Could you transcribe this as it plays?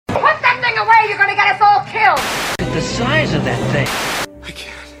the way, you're gonna get us all killed! The size of that thing. I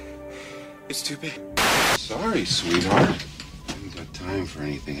can't. It's too big. Sorry, sweetheart. I haven't got time for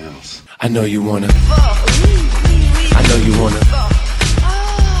anything else. I know you wanna. I know you wanna.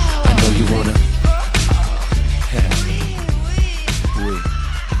 I know you wanna.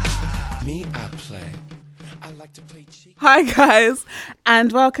 Me, I play. I like to play cheat. Hi guys,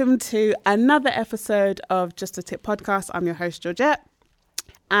 and welcome to another episode of Just a Tip podcast. I'm your host Georgette,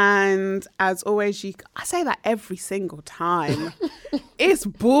 and as always, I say that every single time. It's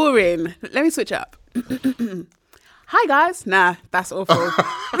boring. Let me switch up. Hi guys. Nah, that's awful.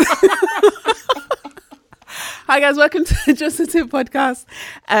 Hi guys, welcome to Just a Tip podcast.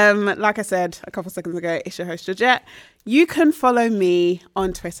 Like I said a couple seconds ago, it's your host Georgette. You can follow me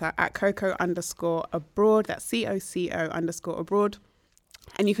on Twitter at Coco_abroad. That's COCO_abroad.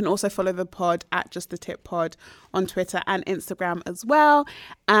 And you can also follow the pod at Just a Tip Pod on Twitter and Instagram as well.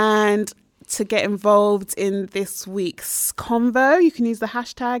 And to get involved in this week's convo, you can use the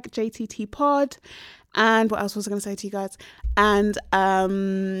hashtag JTTPod. And what else was I going to say to you guys? And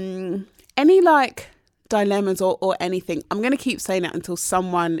any dilemmas or anything, I'm going to keep saying it until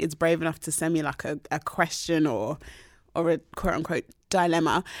someone is brave enough to send me a question or a quote unquote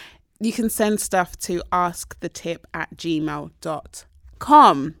dilemma. You can send stuff to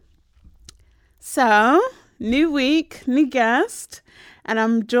askthetip@gmail.com. So, new week, new guest, and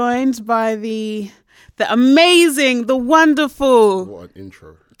I'm joined by the amazing, the wonderful, what an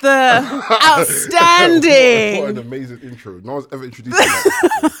intro. The outstanding. What an amazing intro. No one's ever introduced me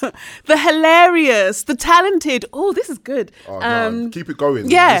like the hilarious, the talented. Oh, this is good. Oh, no, keep it going.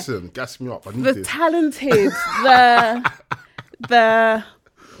 Yeah. Listen, gas me up. I need The this. talented, the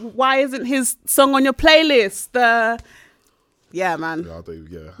why isn't his song on your playlist? Yeah, man. Yeah,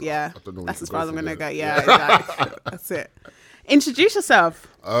 Yeah. I don't know. That's as far as I'm going to go. Yeah, exactly. That's it. Introduce yourself.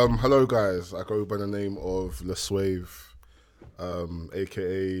 Hello, guys. I go by the name of Le Suave.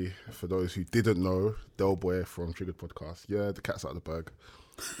 AKA, for those who didn't know, Del Boy from Triggered Podcast. Yeah, the cat's out of the bag.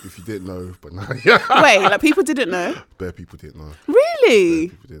 If you didn't know, but now, Wait, people didn't know? bare people didn't know. Really?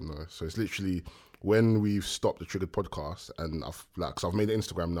 Bare people didn't know. So it's literally when we've stopped the Triggered Podcast, and I've made an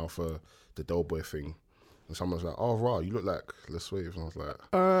Instagram now for the Del Boy thing, and someone's like, "Oh, right, you look like Le Suave," and I was like,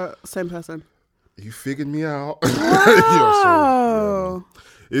 Same person. "You figured me out." Wow. Yeah, man.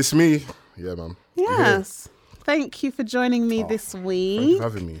 It's me. Yeah, man. Yes. Thank you for joining me this Thank week. you for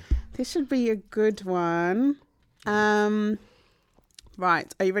having me. This should be a good one. Right.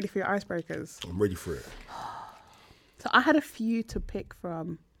 Are you ready for your icebreakers? I'm ready for it. So I had a few to pick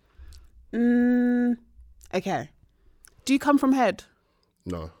from. Okay. Do you come from head?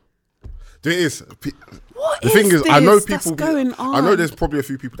 No. There is. What The thing is, I know people. that's going on? I know there's probably a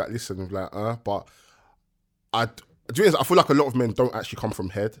few people that listen, but I feel like a lot of men don't actually come from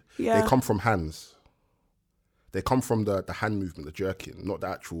head. Yeah. They come from hands. They come from the hand movement, the jerking, not the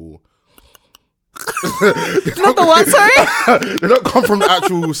actual. Not the one, sorry? They don't come from the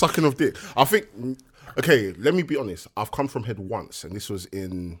actual sucking of dick. I think. Okay, let me be honest. I've come from head once, and this was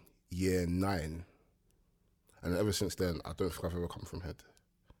in year 9. And ever since then, I don't think I've ever come from head.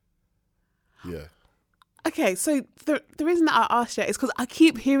 Yeah. Okay, so the reason that I asked you is because I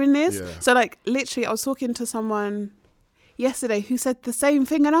keep hearing this. Yeah. So literally I was talking to someone yesterday who said the same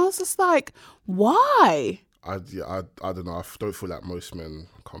thing, and I was just like, why? I don't know. I don't feel like most men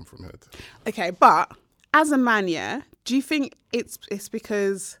come from head. Okay, but as a man, yeah, do you think it's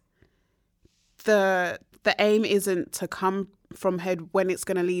because the aim isn't to come from head when it's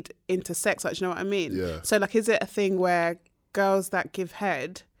going to lead into sex? Like, do you know what I mean? Yeah. So is it a thing where girls that give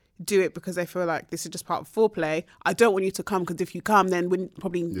head do it because they feel like this is just part of foreplay? I don't want you to come because if you come, then we're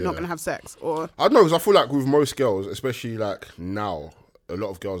probably not going to have sex. Or I don't know, because I feel like with most girls, especially now, a lot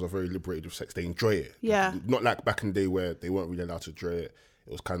of girls are very liberated with sex. They enjoy it. Yeah. Not like back in the day where they weren't really allowed to enjoy it.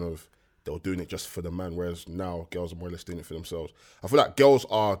 It was kind of, they were doing it just for the man, whereas now girls are more or less doing it for themselves. I feel like girls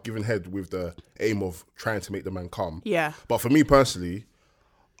are giving head with the aim of trying to make the man come. Yeah. But for me personally,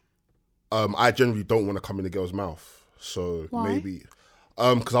 I generally don't want to come in the girl's mouth. So Why? maybe...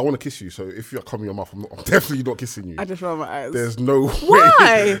 because I want to kiss you. So if you're coming in your mouth, I'm definitely not kissing you. I just roll my eyes. There's no Why?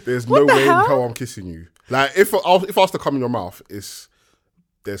 way. There's What no the way in hell? hell I'm kissing you. Like if I was to come in your mouth,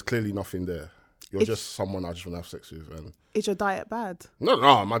 there's clearly nothing there. You're just someone I just want to have sex with. And Is your diet bad?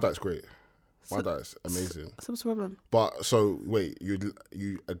 no, my diet's great. My diet's amazing. So what's the problem? But so wait,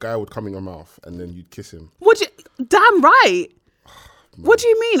 a guy would come in your mouth and then you'd kiss him. Damn right. What do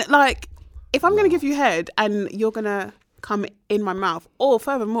you mean? If I'm going to give you head and you're going to come in my mouth, or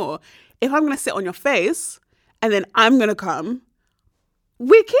furthermore, if I'm going to sit on your face and then I'm going to come,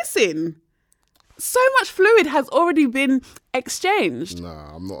 we're kissing. so much fluid has already been exchanged.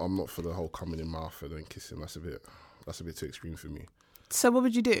 Nah, I'm not for the whole coming in mouth and then kissing. That's a bit too extreme for me. So what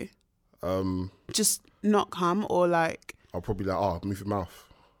would you do? Just not come, or like? I'll probably move your mouth.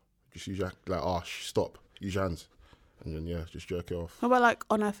 Just use your stop. Use your hands, and then just jerk it off. What about like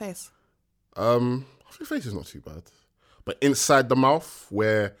on her face? I think face is not too bad, but inside the mouth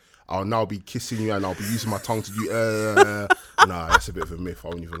where I'll now be kissing you and I'll be using my tongue to do. Nah, that's a bit of a myth. I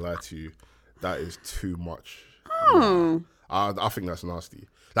won't even lie to you. That is too much. Oh. I think that's nasty.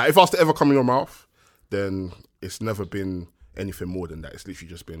 Like if I was to ever come in your mouth, then it's never been anything more than that. It's literally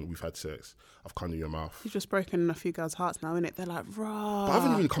just been we've had sex. I've come in your mouth. You've just broken a few girls' hearts now, innit? They're like, raw. But I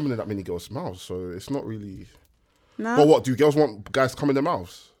haven't really come in that many girls' mouths, so it's not really. No. But what do girls want guys to come in their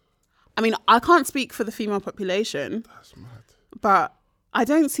mouths? I mean, I can't speak for the female population. That's mad. But I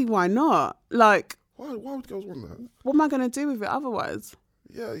don't see why not. Like, why would girls want that? What am I going to do with it otherwise?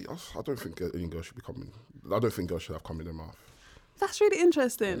 Yeah, I don't think any girl should be coming. I don't think girls should have come in their mouth. That's really I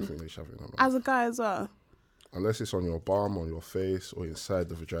interesting. don't think they should have it in their mouth. As a guy as well. Unless it's on your bum, on your face, or inside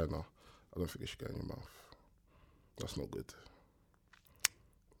the vagina, I don't think it should get in your mouth. That's not good.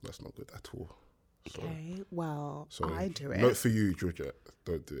 That's not good at all. Okay, well, I do it. Note for you, Georgia,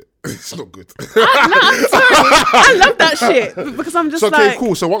 don't do it. It's not good. I love that shit because I'm just okay, like...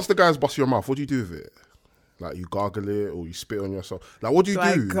 cool. So once the guys bust your mouth, what do you do with it? Like you gargle it or you spit on yourself? Like what do you do?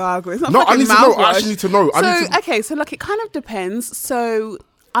 I gargle? It's not no, I need to know. I actually need to know. So like it kind of depends. So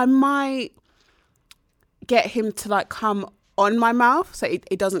I might get him to like come on my mouth so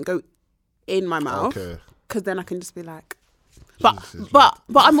it doesn't go in my mouth. Okay. Because then I can just be like... But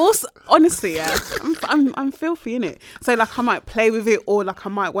I'm also honestly, I'm filthy in it. So like I might play with it, or like I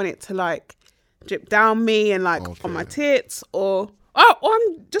might want it to like drip down me and like on my tits, or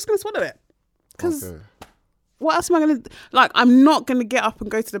I'm just gonna swallow it. Because what else am I gonna like? I'm not gonna get up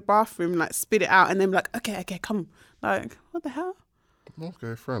and go to the bathroom and like spit it out and then be like, okay, come. Like what the hell?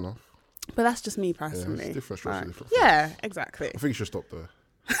 Okay, fair enough. But that's just me personally. Yeah, it's different strokes for different. Yeah, exactly. I think you should stop there.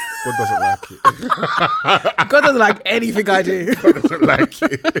 God doesn't like it. God doesn't like anything I do. God doesn't like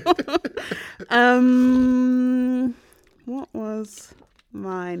it. What was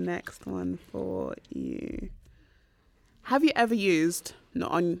my next one for you? Have you ever used,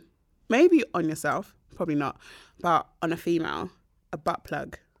 maybe on yourself, probably not, but on a female, a butt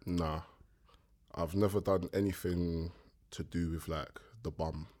plug? Nah. I've never done anything to do with like the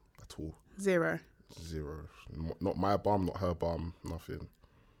bum at all. Zero. Not my bum, not her bum, nothing.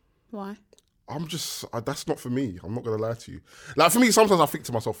 Why? I'm just, that's not for me. I'm not going to lie to you. Like, for me, sometimes I think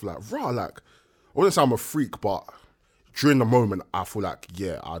to myself, like, like, I wouldn't say I'm a freak, but during the moment, I feel like,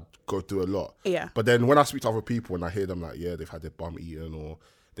 yeah, I'd go through a lot. Yeah. But then when I speak to other people and I hear them, like, yeah, they've had their bum eaten or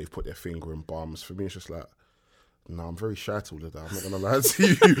they've put their finger in bums, for me, it's just like, no, I'm very shy to all of that. I'm not going to lie to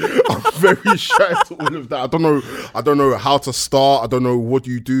you. I'm very shy to all of that. I don't know how to start. I don't know what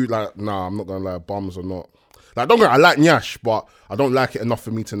you do. Like, nah, I'm not going to lie, bums or not. Like, I like Nyash, but I don't like it enough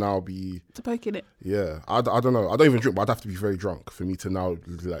for me to now be... To poke in it. Yeah, I don't know. I don't even drink, but I'd have to be very drunk for me to now,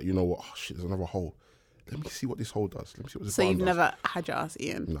 like, you know what? Oh, shit, there's another hole. Let me see what this hole does. Let me see what this So button you've does. never had your ass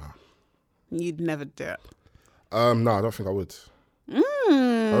eaten? Nah. You'd never do it? No, I don't think I would. I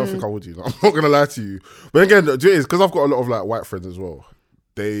don't think I would, you know. I'm not going to lie to you. But again, it is because I've got a lot of, like, white friends as well.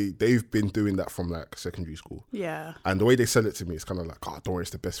 They've been doing that from like secondary school. Yeah. And the way they sell it to me, it's kind of like, oh, don't worry, it's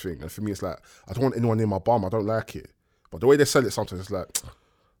the best thing. And for me, it's like, I don't want anyone near my bum. I don't like it. But the way they sell it sometimes, it's like,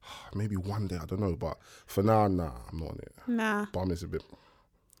 maybe one day, I don't know. But for now, nah, I'm not on it. Nah. Bum is a bit,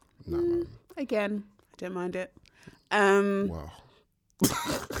 man. Again, I don't mind it. Wow.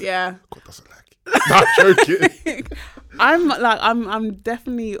 Yeah. God doesn't like it. Not joking. I'm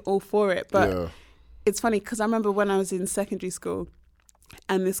definitely all for it. But yeah. It's funny because I remember when I was in secondary school,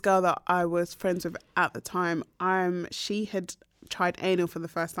 and this girl that I was friends with at the time, she had tried anal for the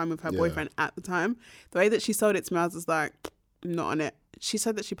first time with her boyfriend at the time. The way that she sold it to me, I was just like, I'm not on it. She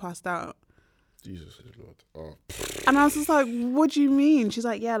said that she passed out. Jesus is Lord. Oh. And I was just like, what do you mean? She's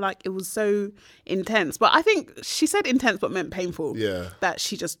like, yeah, like it was so intense. But I think she said intense but meant painful. Yeah. That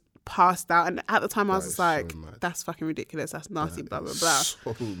she just passed out. And at the time I was just like, so mad. That's fucking ridiculous. That's nasty, blah, blah, blah.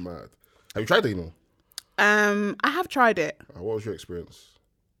 So mad. Have you tried anal? I have tried it. What was your experience?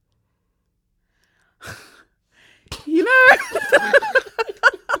 You know,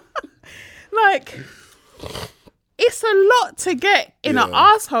 like, it's a lot to get in an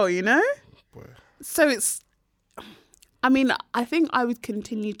asshole, you know? Boy. So it's, I mean, I think I would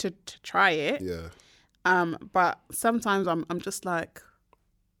continue to try it. Yeah. But sometimes I'm just like,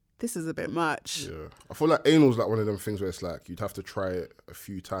 this is a bit much. Yeah. I feel like anal's like one of them things where it's like, you'd have to try it a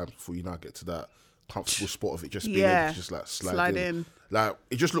few times before you now get to that comfortable spot of it just being able to just like slide in. Like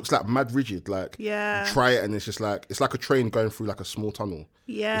it just looks like mad rigid. Like you try it and it's just like it's like a train going through like a small tunnel.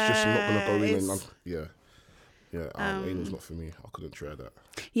 Yeah, it's just not gonna go in. And anal's not for me. I couldn't try that.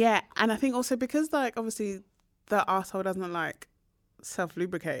 Yeah, and I think also because like obviously the arsehole doesn't like self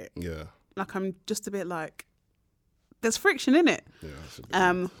lubricate. Yeah, like I'm just a bit like there's friction in it.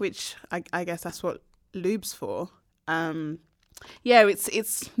 Yeah, which I guess that's what lube's for. Yeah,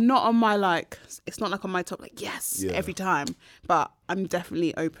 it's not on my like. It's not like on my top. Like yes, every time. But I'm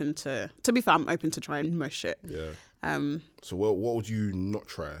definitely open to. To be fair, I'm open to trying most shit. Yeah. So what would you not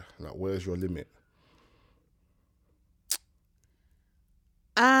try? Like, where's your limit?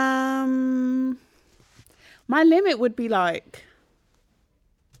 My limit would be like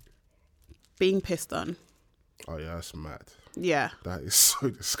being pissed on. Oh yeah, that's mad. Yeah, that is so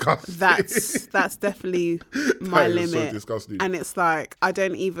disgusting. That's definitely my limit. So disgusting. And it's like I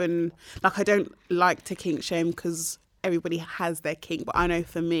don't like to kink shame because everybody has their kink, but I know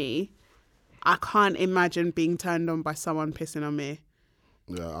for me, I can't imagine being turned on by someone pissing on me.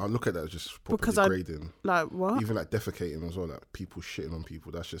 Yeah, I look at that as just proper degrading. Like what? Even like defecating as well, like people shitting on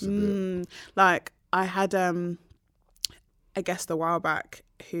people. That's just a bit. Like I had a guest a while back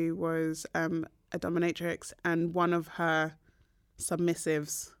who was a dominatrix, and one of her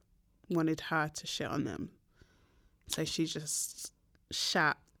submissives wanted her to shit on them, so she just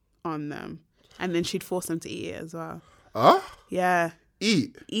shat on them, and then she'd force them to eat it as well. Yeah,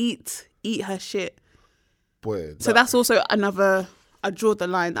 eat her shit. Boy, so that's also another. I draw the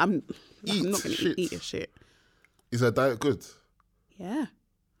line. I'm not going to eat your shit. Is her diet good? Yeah.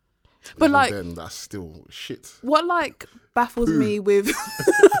 But even like then that's still shit. What like baffles me with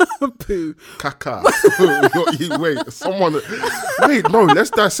poo. Caca. Wait, no,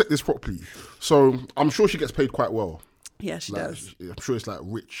 let's dissect this properly. So I'm sure she gets paid quite well. Yeah, she does. I'm sure it's like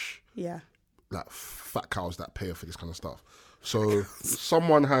rich. Yeah. Like fat cows that pay her for this kind of stuff. So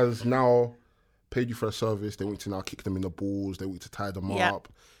someone has now paid you for a service, they want you to now kick them in the balls, they want you to tie them up,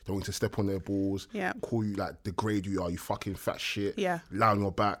 they want you to step on their balls, call you like degrade you, you fucking fat shit, lie on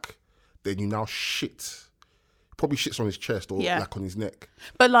your back, then you now shit. Probably shits on his chest or like on his neck.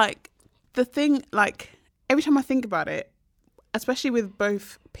 But like the thing, like every time I think about it, especially with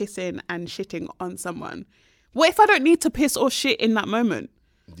both pissing and shitting on someone, what if I don't need to piss or shit in that moment?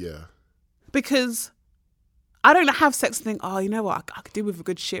 Yeah. Because I don't have sex and think, oh, you know what, I could do with a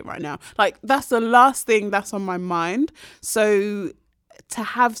good shit right now. Like, that's the last thing that's on my mind. So to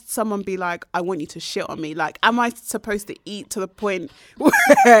have someone be like, I want you to shit on me, like, am I supposed to eat to the point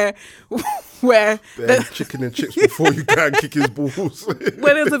where chicken and chips before you can kick his balls?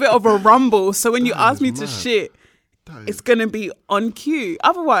 Where there's a bit of a rumble. So when you ask me to shit, it's going to be on cue.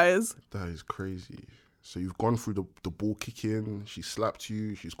 Otherwise. That is crazy. So you've gone through the ball kicking, she slapped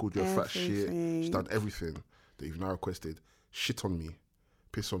you, she's called you a fat shit, she's done everything. You've now requested shit on me,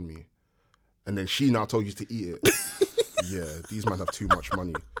 piss on me, and then she now told you to eat it. Yeah, these men have too much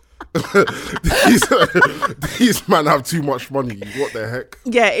money. these men have too much money. What the heck?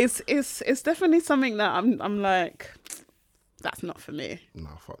 Yeah, it's definitely something that I'm like, that's not for me.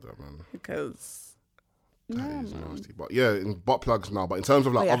 Nah, fuck that, man. Because that is nasty. But yeah, in butt plugs now. But in terms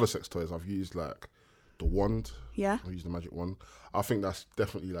of like other sex toys, I've used like the wand. Yeah, I've used the magic wand. I think that's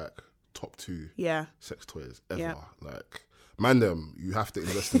definitely like top 2 sex toys ever. Like, man, them, you have to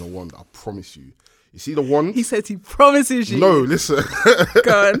invest in a wand. I promise you. You see the wand? He says he promises you. No, listen.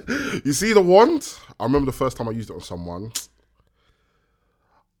 Go on. You see the wand? I remember the first time I used it on someone.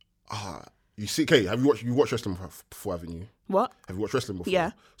 You see, okay, have you watched wrestling before, haven't you? What? Have you watched wrestling before?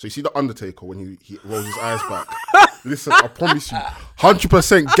 Yeah. So you see the Undertaker when he rolls his eyes back. Listen, I promise you,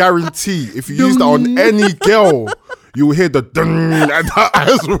 100% guarantee, if you use that on any girl, you will hear the dun and that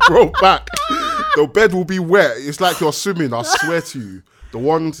eyes will roll back. The bed will be wet. It's like you're swimming, I swear to you. The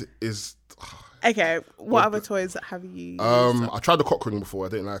wand is... Okay, what other toys have you used? I tried the cock ring before, I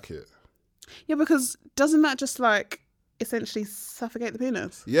didn't like it. Yeah, because doesn't that just like essentially suffocate the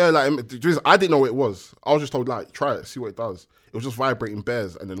penis? Yeah, like I didn't know what it was. I was just told like, try it, see what it does. It was just vibrating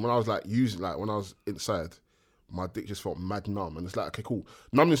bears, and then when I was like using, like when I was inside, my dick just felt mad numb, and it's like, okay, cool.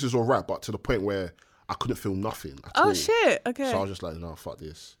 Numbness is alright, but to the point where I couldn't feel nothing at all. Oh shit! Okay. So I was just like, no, fuck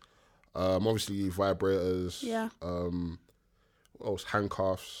this. Obviously vibrators. Yeah. What else?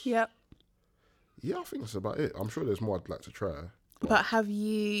 Handcuffs. Yep. Yeah, I think that's about it. I'm sure there's more I'd like to try. But have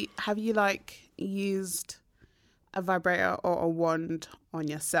you like used a vibrator or a wand on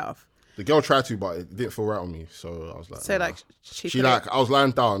yourself? The girl tried to, but it didn't feel right on me. So I was like, so nah. like she like, I was lying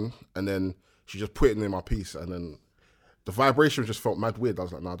down and then she just put it in my piece, and then the vibration just felt mad weird. I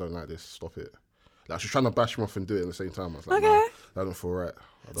was like, no, I don't like this. Stop it. Like she's trying to bash me off and do it at the same time. I was like, Okay. nah, that don't feel right.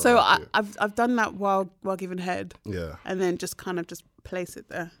 So I've done that while giving head. Yeah. And then just kind of just place it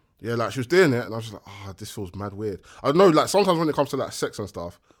there. Yeah, like she was doing it and I was just like, oh, this feels mad weird. I don't know, like sometimes when it comes to like sex and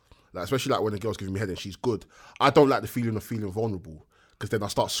stuff, like especially like when the girl's giving me head and she's good, I don't like the feeling of feeling vulnerable because then I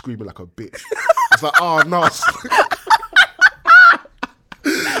start screaming like a bitch. It's like, oh no.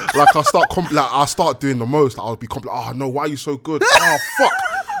 Like I start doing the most. Like, I'll be oh no, why are you so good? Oh fuck.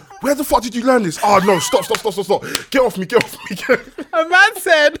 Where the fuck did you learn this? Oh no, stop. Get off me. A man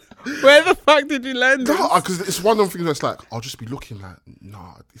said, where the fuck did you learn this? Because it's one of them things that's like, I'll just be looking like,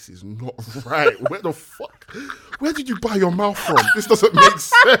 nah, this is not right. Where the fuck? Where did you buy your mouth from? This doesn't make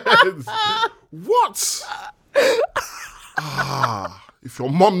sense. What? If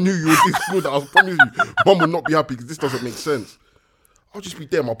your mum knew you were this good, I promise you, mum would not be happy because this doesn't make sense. I'll just be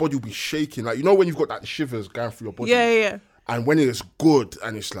there, my body will be shaking. Like, you know when you've got that shivers going through your body? Yeah. And when it's good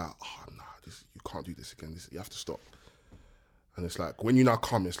and it's like, oh, nah, you can't do this again. You have to stop. And it's like, when you now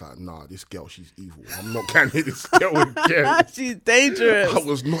come, it's like, nah, this girl, she's evil. I'm not going to hit this girl again. She's dangerous. I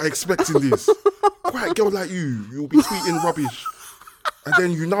was not expecting this. Quiet girl like you'll be tweeting rubbish. And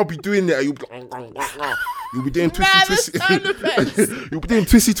then you now be doing it and you'll be doing twisty. You'll be doing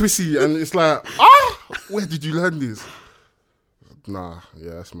twisty. And it's like, where did you learn this? Nah,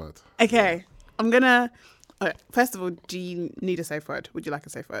 yeah, that's mad. Okay, I'm gonna... first of all, do you need a safe word? Would you like a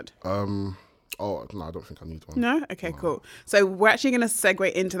safe word? No, I don't think I need one. No? Okay, cool. So we're actually going to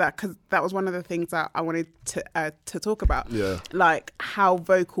segue into that because that was one of the things that I wanted to talk about. Yeah. Like how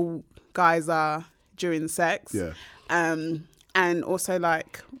vocal guys are during sex. Yeah. And also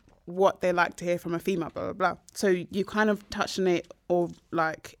like what they like to hear from a female, blah, blah, blah. So you kind of touched on it, or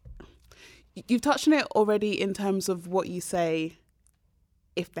like, you've touched on it already in terms of what you say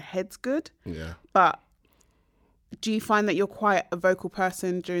if the head's good. Yeah. But do you find that you're quite a vocal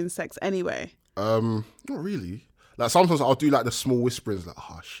person during sex anyway? Not really. Like sometimes I'll do like the small whisperings, like,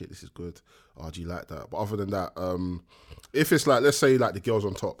 oh shit, this is good. Oh, do you like that? But other than that, if it's like, let's say like the girls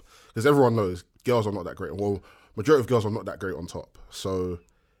on top, because everyone knows girls are not that great. Well, majority of girls are not that great on top. So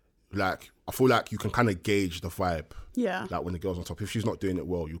like, I feel like you can kind of gauge the vibe. Yeah. Like when the girl's on top, if she's not doing it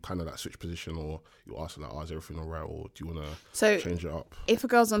well, you kind of like switch position, or you ask her like, oh, is everything all right? Or do you want to change it up? If a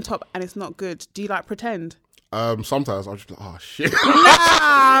girl's on top and it's not good, do you like pretend? Sometimes I'll just be like, oh shit.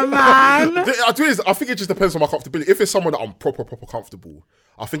 Nah, man. I think it just depends on my comfortability. If it's someone that I'm proper comfortable,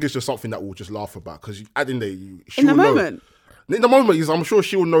 I think it's just something that we'll just laugh about, because at the end of the day, in the moment, I'm sure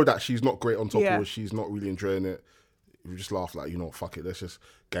she'll know that she's not great on top, or she's not really enjoying it. You just laugh like, you know, fuck it, let's just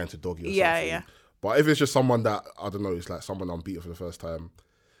get into doggy or something. Yeah. But if it's just someone that, I don't know, it's like someone I'm beating for the first time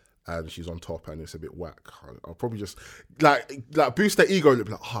and she's on top and it's a bit whack, I'll probably just like boost their ego a little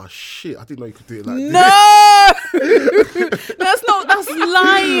bit, like, oh shit, I didn't know you could do it like this. That's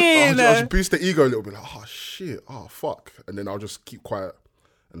lying. I'll just boost the ego a little bit, like, oh shit, oh fuck. And then I'll just keep quiet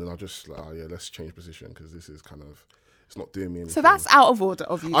and then I'll just like, oh yeah, let's change position because this is kind of, it's not doing me anything. So that's out of order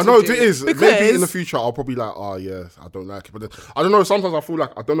of you. I know it is. Maybe in the future I'll probably like, oh yeah, I don't like it. But then, I don't know, sometimes I feel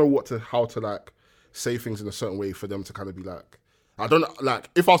like I don't know how to like say things in a certain way for them to kind of be like, I don't like,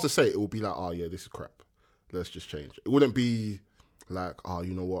 if I was to say it, it would be like, oh yeah, this is crap, let's just change. It wouldn't be like, oh,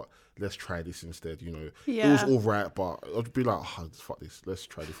 you know what, let's try this instead, you know. Yeah. It was all right, but I'd be like, oh, fuck this, let's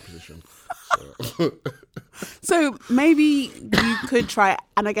try this position. So maybe you could try,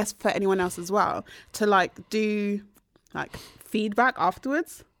 and I guess for anyone else as well, to like do like feedback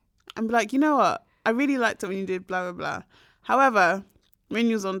afterwards and be like, you know what, I really liked it when you did blah blah blah, however when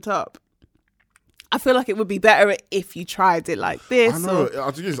you was on top, I feel like it would be better if you tried it like this. I know.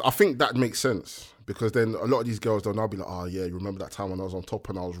 I think that makes sense, because then a lot of these girls, they'll now be like, oh yeah, you remember that time when I was on top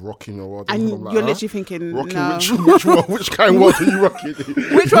and I was rocking your rod? And like, you're literally thinking, rocking, no. which kind of rod are you rocking?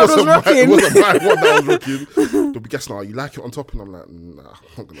 Which one was rocking? It wasn't my one that I was rocking. They'll be guessing, oh, you like it on top? And I'm like, nah, I'm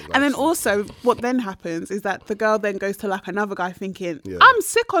not going to lie. And then also, what then happens is that the girl then goes to like another guy thinking, I'm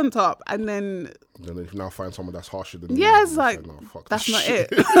sick on top. And then if you now find someone that's harsher than you. Yeah, it's like, no, fuck, that's not it.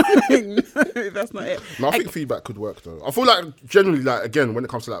 No, that's not it. No, I think feedback could work though. I feel like generally, like, again, when it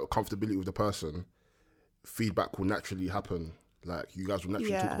comes to like comfortability with the person, feedback will naturally happen. Like, you guys will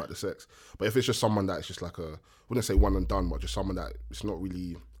naturally talk about the sex. But if it's just someone that's just like I wouldn't say one and done, but just someone that it's not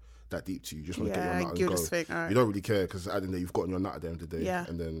really that deep to you, just want to get your nut and go. Think, right. You don't really care, because at the end of the day, you've gotten your nut at the end of the day. Yeah.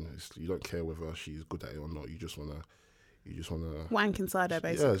 And then you don't care whether she's good at it or not. You just want to wank inside her,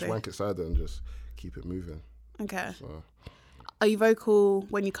 basically. Yeah, just wank inside her and just keep it moving. Okay. So, are you vocal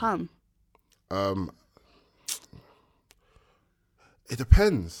when you come? It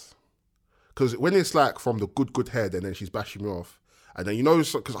depends. Because when it's like from the good head and then she's bashing me off, and then, you know,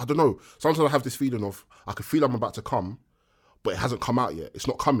 because I don't know, sometimes I have this feeling of, I can feel I'm about to come, but it hasn't come out yet. It's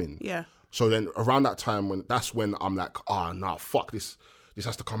not coming. Yeah. So then around that time that's when I'm like, nah, fuck this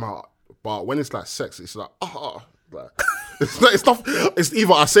has to come out. But when it's like sex, it's like, like it's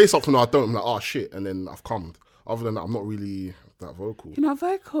either I say something or I don't. I'm like, shit, and then I've calmed. Other than that, I'm not really that vocal. You're not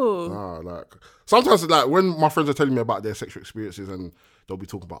vocal. Nah, like sometimes like when my friends are telling me about their sexual experiences and they'll be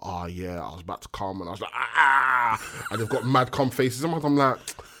talking about, yeah, I was about to come and I was like, and they've got mad cum faces. And I'm like,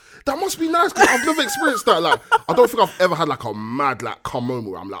 that must be nice because I've never experienced that. Like, I don't think I've ever had like a mad like cum moment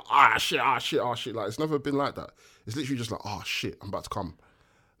where I'm like, shit. Like, it's never been like that. It's literally just like, shit, I'm about to come.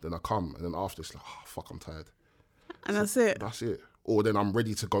 Then I come, and then after it's like, fuck, I'm tired. And that's it. That's it. Or then I'm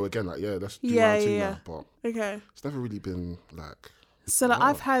ready to go again. Like, let's do round 2 now. But it's never really been like. So like,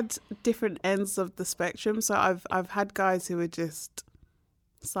 I've had different ends of the spectrum. So I've had guys who are just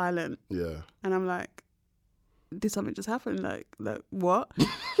silent. Yeah. And I'm like, did something just happen? Like what?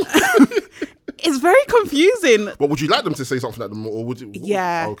 It's very confusing. But would you like them to say something at them, or would you?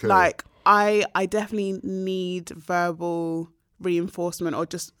 Yeah. Okay. Like I definitely need verbal reinforcement or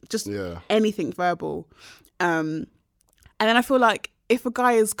just anything verbal. And then I feel like if a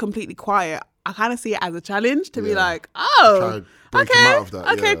guy is completely quiet, I kind of see it as a challenge to be like,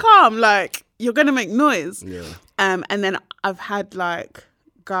 okay, calm. Like, you're going to make noise. Yeah. And then I've had like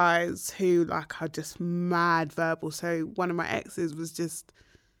guys who like are just mad verbal. So one of my exes was just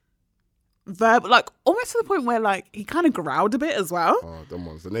verbal, like almost to the point where like he kind of growled a bit as well. Them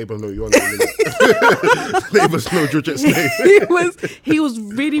ones. The neighbours know you're on the neighbours know Georgette's name. He was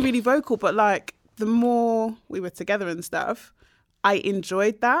really, really vocal, but like the more we were together and stuff, I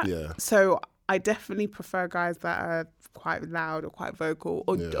enjoyed that. Yeah. So I definitely prefer guys that are quite loud or quite vocal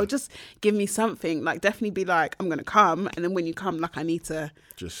or just give me something. Like, definitely be like, I'm going to come. And then when you come, like, I need that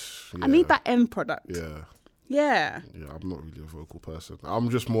end product. Yeah. Yeah. Yeah, I'm not really a vocal person. I'm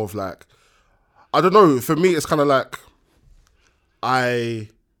just more of like, I don't know. For me, it's kind of like I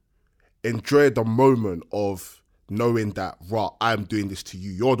enjoy the moment of knowing that, I'm doing this to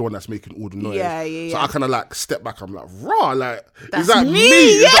you. You're the one that's making all the noise. Yeah. So I kind of like step back. I'm like, like, that's is that me?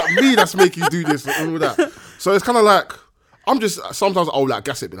 Is that me that's making you do this and all that? So it's kind of like, sometimes I'll like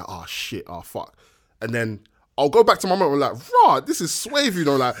gas it, be like, shit, fuck. And then I'll go back to my moment and like, this is Swavey,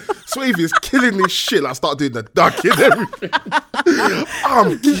 like, Swavey is killing this shit. Like, I start doing the duck and everything.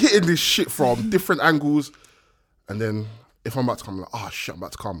 I'm hitting this shit from different angles. And then if I'm about to come, I'm like, shit, I'm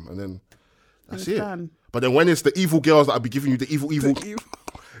about to come. And then that's it. Done. But then when it's the evil girls that I'll be giving you the evil,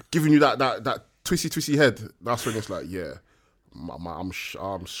 giving you that twisty head, that's when it's like,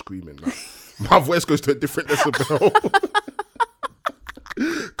 I'm screaming. Like, my voice goes to a different decibel.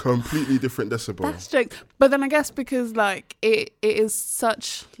 Completely different decibel. That's strict. But then I guess because like it is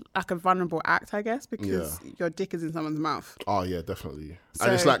such like a vulnerable act, I guess, because your dick is in someone's mouth. Oh yeah, definitely. So,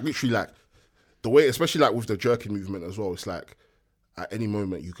 and it's like literally like the way, especially like with the jerking movement as well, it's like at any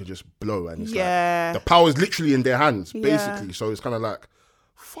moment you could just blow, and it's like the power is literally in their hands, basically. Yeah. So it's kind of like,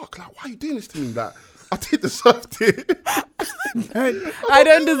 fuck, like, why are you doing this to me? Like, I didn't deserve it. I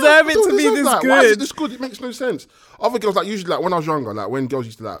don't deserve it to be this good. Why is it this good? It makes no sense. Other girls, like, usually, like, when I was younger, like, when girls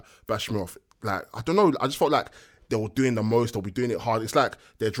used to, like, bash me off, like, I don't know, I just felt like they were doing the most, they'll be doing it hard. It's like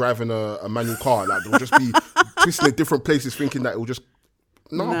they're driving a manual car, like, they'll just be twisting in different places thinking that it will just...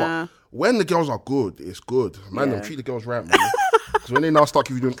 But when the girls are good, it's good. Man, they'll treat the girls right, man. Because when they now start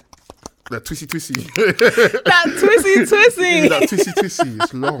giving you that twisty. That twisty. That twisty,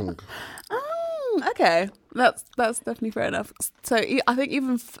 it's long. Okay, that's definitely fair enough. So I think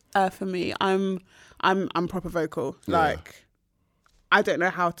even for me, I'm proper vocal. Like, I don't know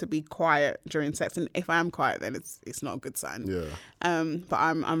how to be quiet during sex, and if I am quiet, then it's not a good sign. Yeah. But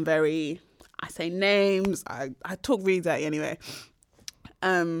I'm very. I say names. I talk really dirty anyway.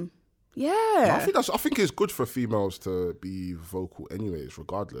 Yeah. No, I think it's good for females to be vocal anyways,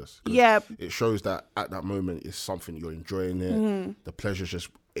 regardless. Yeah. It shows that at that moment it's something you're enjoying it. Mm. The pleasure's just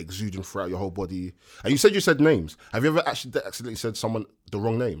exuding throughout your whole body. And you said names. Have you ever actually accidentally said someone the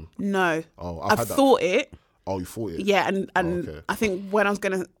wrong name? No. Oh, I've thought it. Oh, you thought it? Yeah, and okay. I think when I was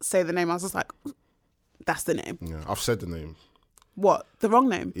going to say the name, I was just like, that's the name. Yeah, I've said the name. What? The wrong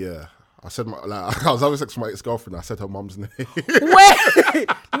name? Yeah. I said I was having sex with my ex-girlfriend. I said her mum's name. Wait,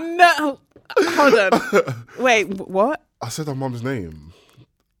 no, hold on. Wait, what? I said her mum's name.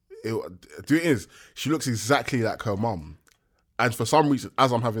 It is. She looks exactly like her mum, and for some reason,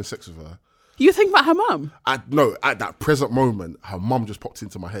 as I'm having sex with her, you think about her mum? No, at that present moment, her mum just popped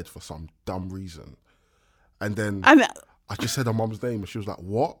into my head for some dumb reason, and then I just said her mum's name, and she was like,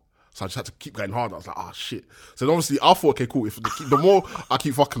 "What?" So I just had to keep going harder. I was like, shit. So then obviously I thought, okay, cool. If the more I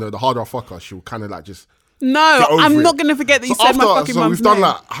keep fucking her, the harder I fuck her, she'll kind of like just I'm not going to forget that you said my fucking mum's name. So we've done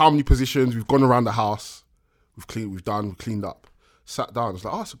like how many positions, we've gone around the house, we've cleaned up. sat down. It's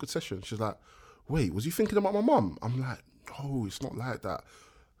like, oh, it's a good session. She's like, wait, was you thinking about my mum? I'm like, no, it's not like that.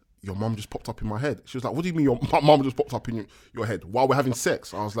 Your mum just popped up in my head. She was like, what do you mean my mum just popped up in your head while we're having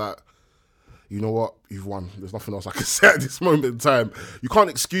sex? I was like, you know what? You've won. There's nothing else I can say at this moment in time. You can't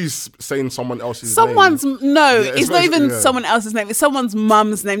excuse saying someone else's name. No, Yeah, it's not even someone else's name. It's someone's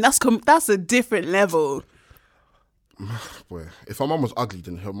mum's name. That's a different level. Boy, if her mum was ugly,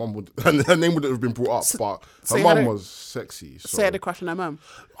 then her mum would, her name wouldn't have been brought up. But so her mum was sexy. So. Say I had a crush on her mum.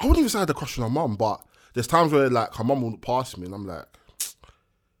 I wouldn't even say I had a crush on her mum, but there's times where like her mum would pass me and I'm like,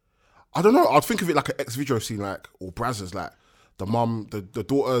 I don't know. I'd think of it like an ex-video scene, like, or Brazzers, like the mum, the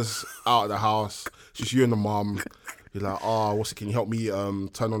daughter's out of the house. It's just you and the mum. You're like, oh, what's it? Can you help me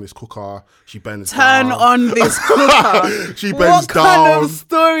turn on this cooker? She bends down. Turn on this cooker. She bends down. What kind of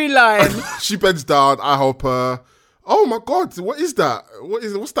storyline? She bends down. I help her. Oh my God, what is that?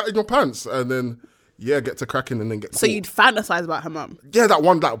 What's that in your pants? And then, get to cracking and then get So caught. you'd fantasize about her mum? Yeah,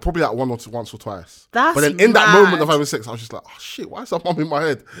 probably that once or twice. That's But then in that mad. moment of having sex, I was just like, oh shit, why is her mum in my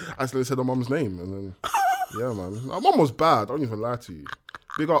head? I accidentally said her mum's name. And then, yeah, man. Her mum was bad. I don't even lie to you.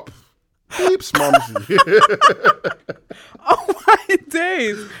 Big up. Beeps, mumsy. Oh my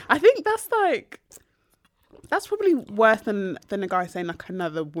days. I think that's probably worse than a guy saying like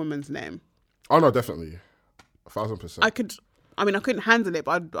another woman's name. Oh, no, definitely. 1,000%. I couldn't handle it,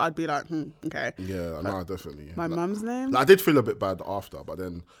 but I'd be like, okay. Yeah, no, definitely. My mum's name? I did feel a bit bad after, but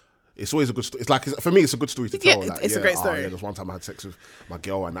then it's always a good story. It's like, for me, it's a good story to tell. Yeah, Like, it's a great story. There's one time I had sex with my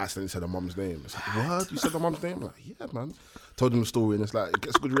girl and I accidentally said her mum's name. It's like, what? You said her mum's name? I'm like, yeah, man. Told them the story and it's like, it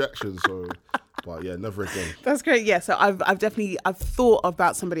gets good reaction. So, but yeah, never again. That's great. Yeah, so I've thought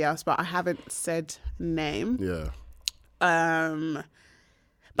about somebody else, but I haven't said name. Yeah.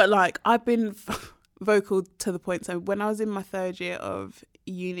 But like I've been vocal to the point. So when I was in my third year of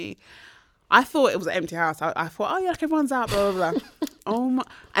uni, I thought it was an empty house. I thought, oh yeah, like everyone's out, blah blah blah. Oh my!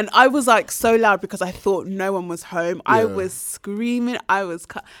 And I was like so loud because I thought no one was home. I was screaming. I was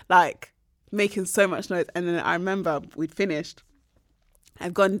like making so much noise. And then I remember we'd finished.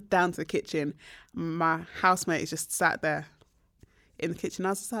 I've gone down to the kitchen. My housemate is just sat there in the kitchen. I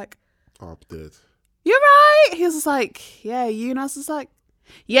was just like, Oh, I'm dead. "You're right." He was just like, "Yeah, you." And I was just like,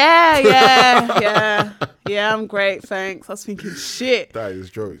 yeah, I'm great, thanks. I was thinking, shit. That is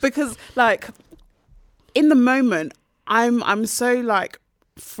jokes. Because like in the moment, I'm so like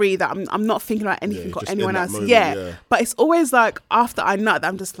free that I'm not thinking about anything or just anyone in that else. moment, Yeah. But it's always like after I nut,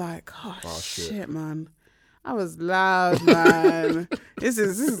 I'm just like, oh shit. shit, man. I was loud, man. This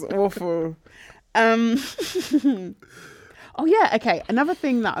is awful. Oh yeah, okay. Another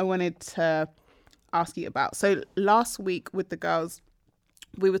thing that I wanted to ask you about. So last week with the girls,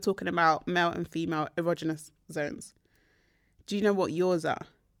 we were talking about male and female erogenous zones. Do you know what yours are?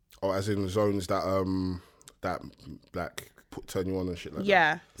 Oh, as in zones that like turn you on and shit like that.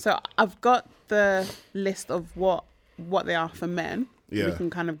 Yeah. So I've got the list of what they are for men. Yeah. We can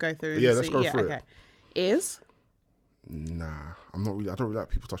kind of go through. And Yeah, see. let's go through it. Ears? Nah, I don't really like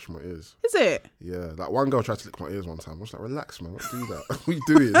people touching my ears. Is it? Yeah, like one girl tried to lick my ears one time. I was like, relax, man, don't do that. What are you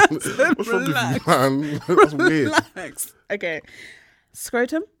doing? What's wrong with you, man? That's weird. Relax. Okay.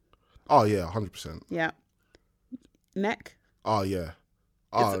 Scrotum? Oh yeah, 100%. Yeah. Neck? Oh yeah.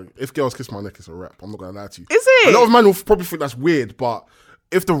 Oh, if girls kiss my neck, it's a wrap. I'm not gonna lie to you. Is it? A lot of men will probably think that's weird, but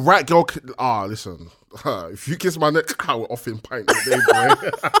if the right girl, listen, if you kiss my neck, we're off in pint today, boy.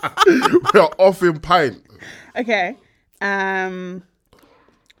 We're off in pint. Okay.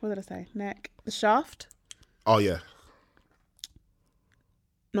 What did I say? Neck. The shaft? Oh yeah.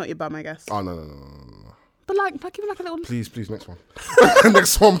 Not your bum, I guess. Oh no. But like give me like a little Please, next one.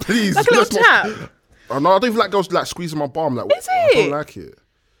 Next one, please. like a little Next one. tap. Oh, no, I don't even like girls like squeezing my bum. Like, Is I it? don't like it.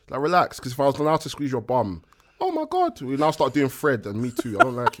 Like, relax. Because if I was allowed to squeeze your bum, oh my God, we now start doing Fred and me too. I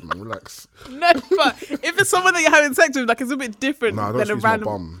don't like it, man. Relax. No, but if it's someone that you're having sex with, like it's a bit different Nah, don't than a squeeze my random.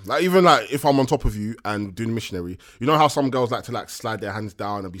 bum. Like, even like if I'm on top of you and doing missionary, you know how some girls like to like slide their hands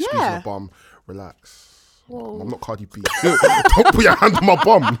down and be squeezing Yeah. the bum? Relax. Whoa. I'm not Cardi B. Don't put your hand on my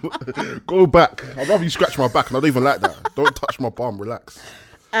bum. Go back. I'd rather you scratch my back, and I don't even like that. Don't touch my bum. Relax.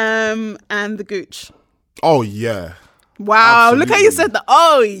 And the gooch. Oh yeah. Wow, look how you Absolutely. said that.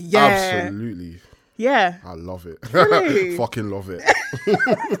 Oh yeah. Absolutely. Yeah. I love it. Really? Fucking love it.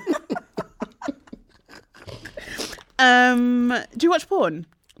 Do you watch porn?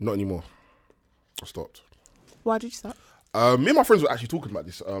 Not anymore. I stopped. Why did you stop? Me and my friends were actually talking about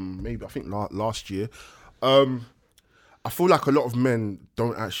this. Maybe I think last year. I feel like a lot of men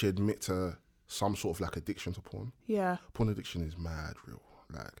don't actually admit to some sort of like addiction to porn. Yeah. Porn addiction is mad real.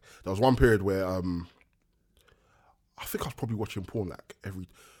 Like there was one period where I think I was probably watching porn like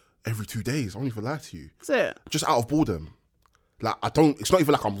every 2 days. I don't even lie to you. That's it. Just out of boredom. Like, it's not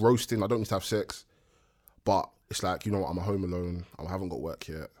even like I'm roasting. I don't need to have sex. But it's like, you know what, I'm at home alone. I haven't got work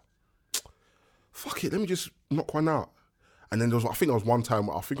yet. Fuck it, let me just knock one out. And then I think there was one time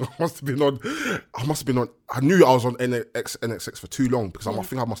where I must have been on, I knew I was on NXX for too long because I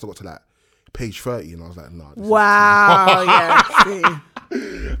think I must have got to like page 30 and I was like, nah. Wow, yeah.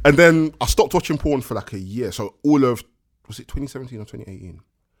 And then I stopped watching porn for like a year. So all of, was it 2017 or 2018?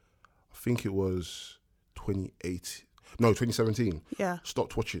 I think it was 2018. No, 2017. Yeah.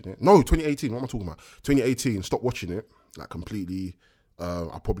 Stopped watching it. No, 2018. What am I talking about? 2018, stopped watching it, like completely.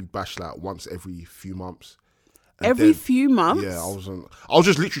 I probably bashed like once every few months. And few months? Yeah, I was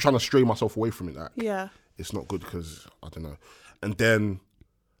just literally trying to stray myself away from it. Like, yeah. It's not good because, I don't know. And then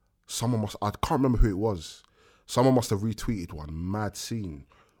I can't remember who it was. Someone must have retweeted one mad scene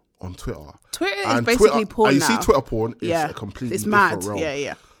on Twitter. Twitter is basically porn now. You see Twitter porn, it's a completely different realm.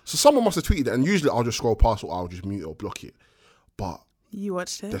 Yeah. So someone must have tweeted it, and usually I'll just scroll past or I'll just mute it or block it. But you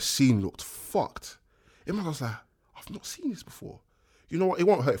watched it? The scene looked fucked. I was like, I've not seen this before. You know what? It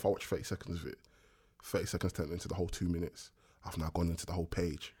won't hurt if I watch 30 seconds of it. 30 seconds turned into the whole 2 minutes. I've now gone into the whole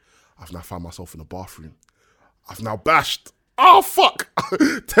page. I've now found myself in the bathroom. I've now bashed. Oh, fuck.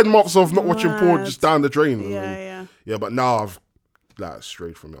 10 months of not watching porn just down the drain. Yeah. Yeah, but now I've like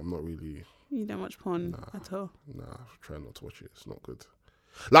strayed from it. I'm not really... You don't watch porn at all? Nah, I try not to watch it. It's not good.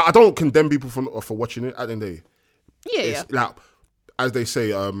 Like, I don't condemn people for watching it at the end of the day. Yeah. Like, as they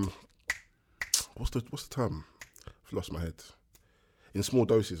say, what's the term? I've lost my head. In small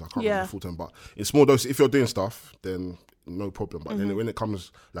doses, I can't remember the full term, but in small doses, if you're doing stuff, then no problem. But then when it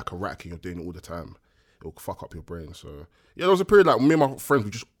comes like a rack and you're doing it all the time, it'll fuck up your brain. So yeah, there was a period like me and my friends were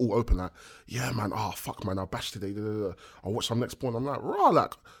just all open, like, yeah, man, fuck, man, I bashed today. I'll watch some next porn. I'm like, rah,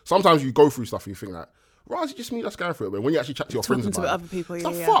 like sometimes you go through stuff and you think like, rah, is it just me that's going through it? But when you actually chat to your friends about other people, it's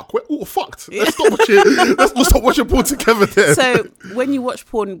like, fuck, we're all fucked. Let's stop watching porn together then. So when you watch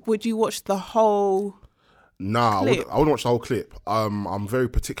porn, would you watch the whole? Nah, I wouldn't watch the whole clip. I'm very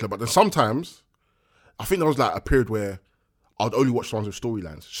particular, but then sometimes I think there was like a period where I'd only watch the ones with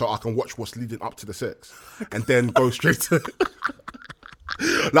storylines, so I can watch what's leading up to the sex, and then go straight to.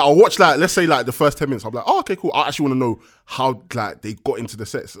 Like I'll watch like, let's say like the first 10 minutes. I'm like, oh, okay, cool. I actually want to know how like they got into the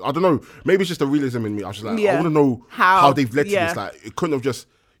sex. I don't know. Maybe it's just the realism in me. I was just like, I want to know how they've led to this. Like you couldn't have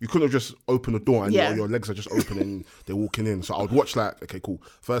just opened the door and your legs are just open and they're walking in. So I would watch like, okay, cool.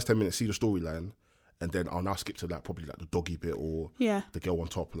 First 10 minutes, see the storyline. And then I'll now skip to like probably like the doggy bit or the girl on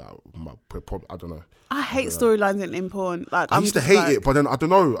top. Like I don't know. I hate storylines in porn. Like I used to hate it, but then I don't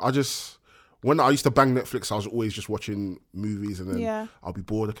know. When I used to bang Netflix, I was always just watching movies, and then I'll be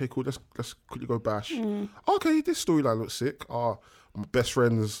bored. Okay, cool. Let's quickly go bash. Okay, this storyline looks sick. My best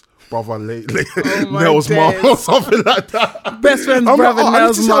friend's brother, Nell's mom, or something like that. Best friend's brother,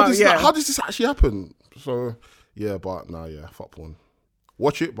 Nell's mom. Yeah. How does this actually happen? So yeah, but fuck porn.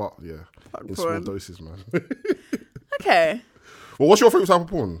 Watch it, but fuck in porn. Small doses, man. Okay. Well, what's your favorite type of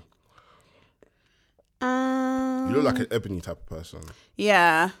porn? You look like an ebony type of person.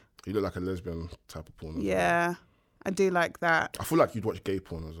 Yeah. You look like a lesbian type of porn. Yeah, I do like that. I feel like you'd watch gay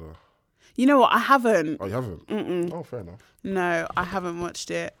porn as well. You know what? I haven't. Oh, you haven't? Mm-mm. Oh, fair enough. No, I haven't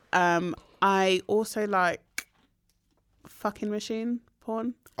watched it. I also like fucking machine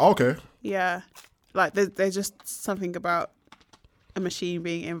porn. Oh, okay. Yeah. Like there's just something about a machine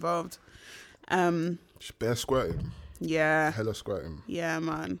being involved. Just bare squirting. Yeah. Hella squirting. Yeah,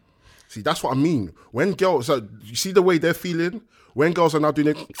 man. See, that's what I mean. When girls, you see the way they're feeling? When girls are now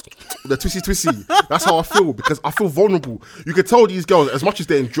doing the twisty, that's how I feel, because I feel vulnerable. You can tell these girls, as much as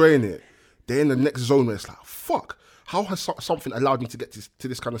they're enjoying it, they're in the next zone where it's like, fuck, how has something allowed me to get to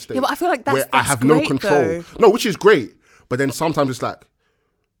this kind of state? Yeah, but I feel like that's I have no control. Though. No, which is great. But then sometimes it's like,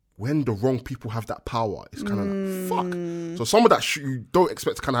 when the wrong people have that power, it's kind of like, fuck. So some of that you don't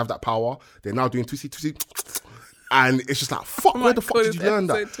expect to kind of have that power, they're now doing twisty. And it's just like, fuck, where the fuck did you learn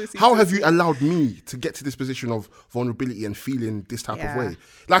that? How have you allowed me to get to this position of vulnerability and feeling this type of way?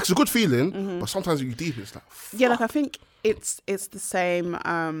 Like, it's a good feeling, but sometimes when you deep, it's like, fuck. Yeah, like, I think it's the same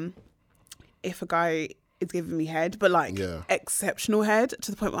if a guy is giving me head, but like exceptional head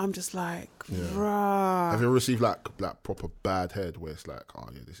to the point where I'm just like, bruh. Have you ever received like proper bad head where it's like, oh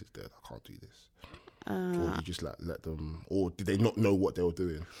yeah, this is dead, I can't do this? Or you just like let them, or did they not know what they were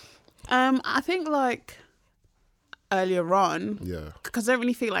doing? I think like earlier on, because I don't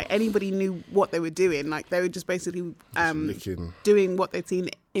really feel like anybody knew what they were doing. Like they were just basically doing what they'd seen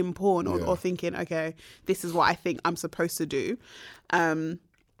in porn or thinking, okay, this is what I think I'm supposed to do.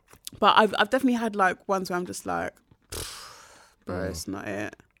 But I've definitely had like ones where I'm just like, bro, it's not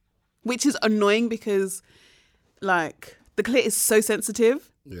it. Which is annoying because like the clit is so sensitive.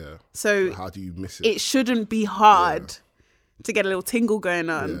 Yeah. So how do you miss it? It shouldn't be hard to get a little tingle going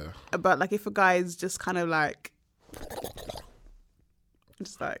on. Yeah. But like if a guy is just kind of like,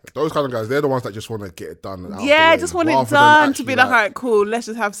 just like, those kind of guys, they're the ones that just want to get it done. And out yeah, of the way, just want it rather than done to be actually, like, all right, cool, let's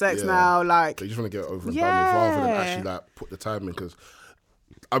just have sex Yeah. now. Like, they just want to get it over and Yeah. done with, rather than actually like put the time in. Because,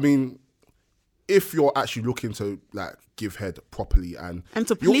 I mean, if you're actually looking to like give head properly and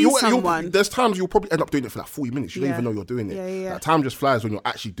to please someone. there's times you'll probably end up doing it for like 40 minutes. You don't Yeah. even know you're doing it. Yeah. Like, time just flies when you're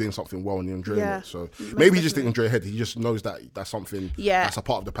actually doing something well and you're enjoying Yeah. it. So Most maybe he just definitely. didn't enjoy head. He just knows that that's something Yeah. that's a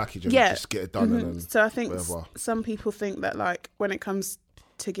part of the package and Yeah. just get it done. And then so I think whatever. some people think that like when it comes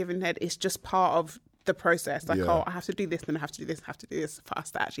to giving head, it's just part of the process. Like, Yeah. oh, I have to do this, then I have to do this, I have to do this for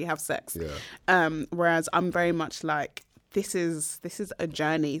us to actually have sex. Yeah. Whereas I'm very much like, this is a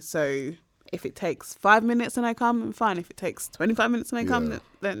journey. So if it takes 5 minutes and I come, then fine. If it takes 25 minutes and I come, Yeah.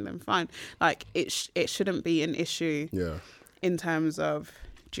 then fine. Like it shouldn't be an issue Yeah. in terms of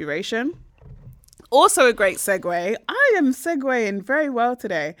duration. Also a great segue. I am segueing very well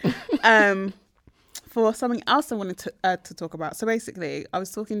today. For something else I wanted to talk about. So basically, I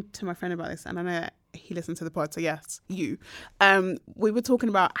was talking to my friend about this, and I know that he listened to the pod. So yes, you. We were talking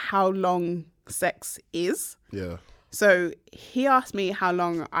about how long sex is. Yeah. So he asked me how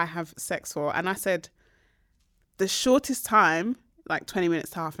long I have sex for, and I said the shortest time, like 20 minutes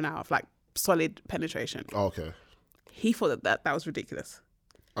to half an hour of like solid penetration. Oh, okay. He thought that was ridiculous.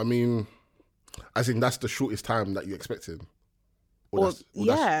 I mean, as in that's the shortest time that you expected?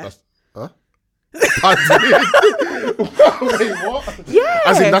 Yeah. Huh? Wait, what? Yeah.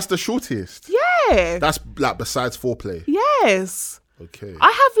 As in that's the shortest? Yeah. That's like besides foreplay? Yes. Okay.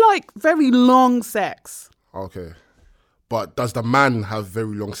 I have like very long sex. Okay. But does the man have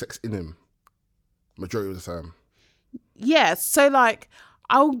very long sex in him? Majority of the time. Yes. So like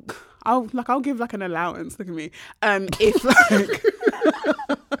I'll give like an allowance. Look at me. If like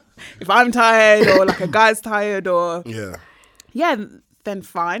if I'm tired or like a guy's tired or Yeah. then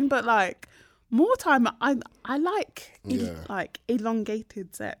fine. But like more time, I like Yeah. like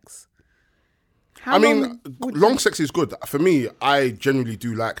elongated sex. I mean, long sex is good. For me, I generally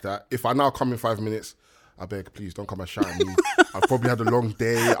do like that. If I now come in 5 minutes, I beg, please don't come and shout at me. I've probably had a long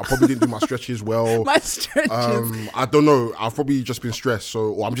day. I probably didn't do my stretches well. My stretches. I don't know. I've probably just been stressed.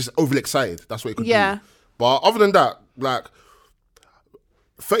 Or I'm just overly excited. That's what it could Yeah. be. But other than that, like,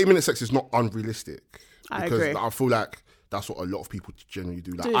 30-minute sex is not unrealistic. I Because agree. I feel like that's what a lot of people generally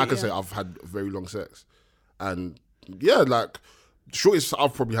do. Like, I can say I've had very long sex. And yeah, like, the shortest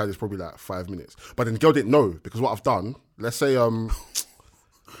I've probably had is probably like 5 minutes. But then the girl didn't know, because what I've done, let's say,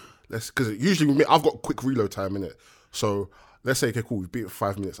 because usually with me, I've got quick reload time in it. So let's say, okay, cool, we've beat it for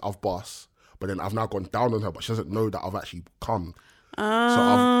 5 minutes, I've bust, but then I've now gone down on her, but she doesn't know that I've actually come. So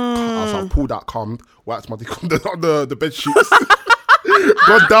I've pulled out, cummed, whacked my dick on the bed sheets,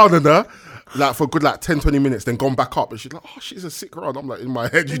 gone down on her, like for a good like 10-20 minutes, then gone back up, and she's like, oh, she's a sick round. I'm like, in my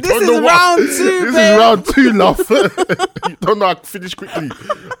head, you don't know what. Round 2, This babe. is round 2, love. You don't know I finished quickly.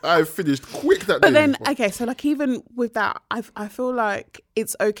 I finished quick that day. But then, okay, so like even with that, I feel like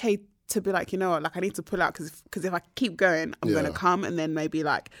it's okay to be like, you know what, like I need to pull out because if I keep going, I'm going to come and then maybe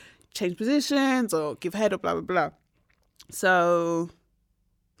like change positions or give head or blah, blah, blah. So,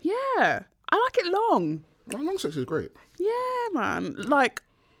 yeah, I like it long. Long sex is great. Yeah, man. Like,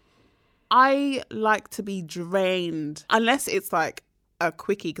 I like to be drained unless it's like a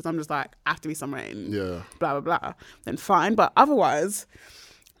quickie because I'm just like, I have to be somewhere in blah, blah, blah. Then fine. But otherwise,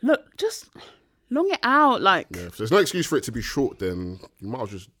 look, just long it out. Like, If there's no excuse for it to be short, then you might as well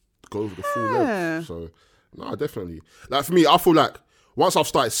just go over the full length. So, no, definitely. Like, for me, I feel like once I've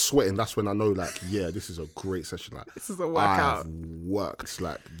started sweating, that's when I know, like, yeah, this is a great session. Like, this is a workout. I've worked.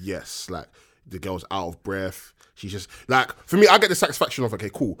 Like, yes, like, the girl's out of breath. She's just, like, for me, I get the satisfaction of, okay,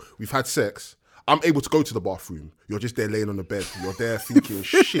 cool, we've had sex. I'm able to go to the bathroom. You're just there laying on the bed. You're there thinking,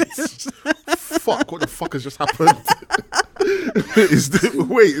 shit, fuck, what the fuck has just happened? Is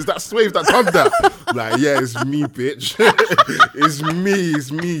that Swave that done that? Like, yeah, it's me, bitch. It's me.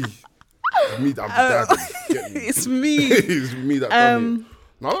 It's me that I'm daddy. Get me. it's me. It's me that done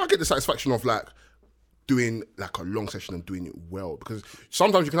it. Now I get the satisfaction of like doing like a long session and doing it well, because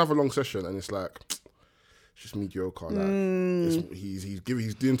sometimes you can have a long session and it's like it's just mediocre. Like he's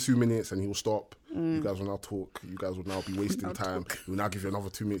doing 2 minutes and he will stop. You guys will now talk. You guys will now be wasting time. He will now give you another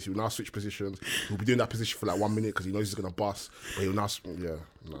 2 minutes. He will now switch positions. He'll be doing that position for like 1 minute because he knows he's gonna bust. But he'll now,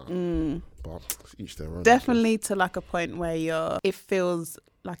 But each their own. Definitely to like a point where it feels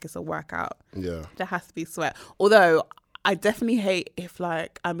like it's a workout. Yeah. There has to be sweat. Although I definitely hate if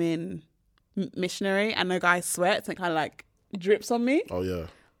like I'm in missionary and the guy sweats and kind of like drips on me. Oh yeah.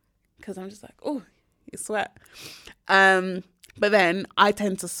 Because I'm just like, oh, you sweat. But then I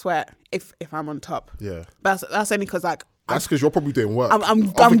tend to sweat if I'm on top. Yeah. That's only because like That's because you're probably doing work. I'm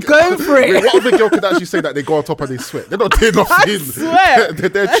going for it. Wait, what other girl could actually say that they go on top and they sweat? They're not doing nothing. I swear.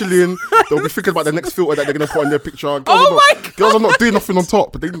 They're chilling. They'll be thinking about the next filter that they're going to put on their picture. Girls God. are not doing nothing on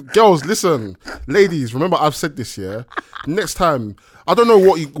top. Girls, listen. Ladies, remember I've said this, yeah? Next time, I don't know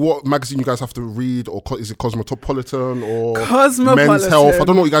what magazine you guys have to read, or is it Cosmopolitan or Men's Health? I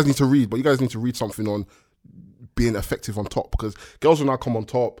don't know what you guys need to read, but you guys need to read something on being effective on top, because girls will now come on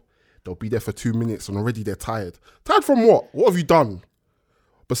top, they'll be there for 2 minutes and already they're tired. Tired from what? What have you done?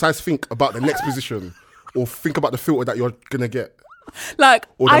 Besides think about the next position or think about the filter that you're going to get. Like,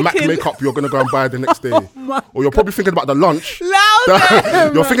 or the MAC makeup you're going to go and buy the next day. Or you're probably thinking about the lunch.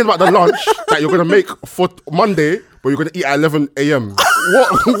 You're thinking about the lunch that you're going to make for Monday, but you're going to eat at 11 a.m.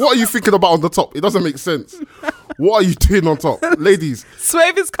 What are you thinking about on the top? It doesn't make sense. What are you doing on top? Ladies.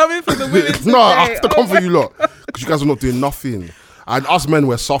 Swave is coming for the women today. No, I have to come for you lot. Because you guys are not doing nothing. And us men,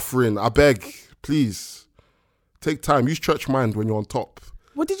 we're suffering. I beg, please, take time. Use church mind when you're on top.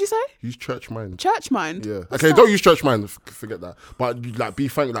 What did you say? Use church mind. Church mind? Yeah. Okay, don't use church mind. Forget that. But like, be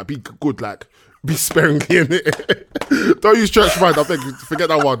thankful, like, be good, like, be sparingly in it. Don't use church mind. I beg, forget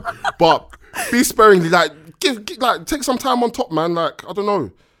that one. But be sparingly, like, take some time on top, man. Like, I don't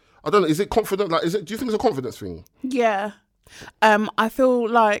know. Is it confident? Like, do you think it's a confidence thing? Yeah. I feel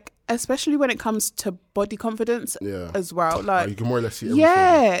like, especially when it comes to body confidence as well. Like, you can more or less see everything.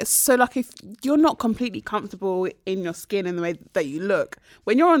 Yeah. So, like, if you're not completely comfortable in your skin and the way that you look,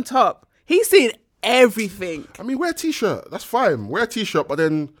 when you're on top, he's seeing everything. I mean, wear a t-shirt. That's fine. Wear a t-shirt, but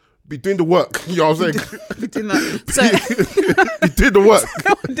then be doing the work. You know what I'm saying? Be doing that. So, be doing the work.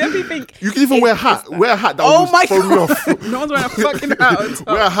 Definitely think. You can even wear a hat. Wear a hat that will throw me off. No one's wearing a fucking hat on top.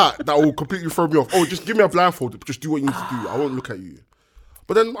 Wear a hat that will completely throw me off. Oh, just give me a blindfold. Just do what you need to do. I won't look at you.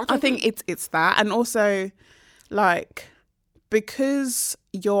 But then I think it's that, and also, like, because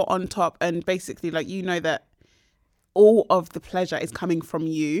you're on top and basically, like, you know that all of the pleasure is coming from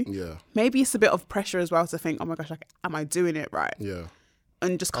you. Yeah. Maybe it's a bit of pressure as well to think, oh my gosh, like, am I doing it right? Yeah.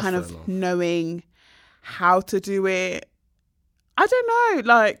 And just kind of knowing how to do it. I don't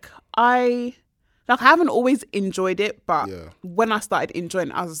know. Like, I haven't always enjoyed it, but when I started enjoying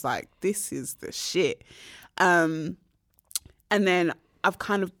it, I was like, this is the shit. And then I've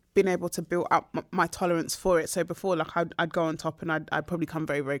kind of been able to build up my tolerance for it. So before, like, I'd go on top and I'd probably come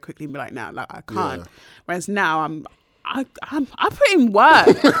very, very quickly and be like, no, like, I can't. Yeah. Whereas now I put in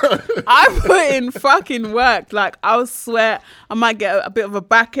work. I put in fucking work. Like, I'll sweat. I might get a bit of a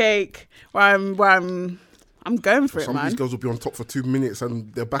backache where I'm going for it, man. Some of these girls will be on top for 2 minutes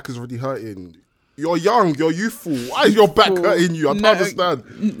and their back is already hurting. You're young, you're youthful. Why is your back hurting you? I don't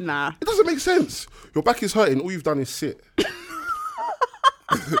understand. Nah. It doesn't make sense. Your back is hurting. All you've done is sit.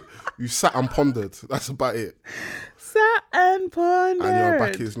 You sat and pondered. That's about it. Sat and pondered. And your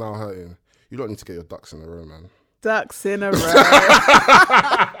back is now hurting. You don't need to get your ducks in a row, man. Ducks in a row.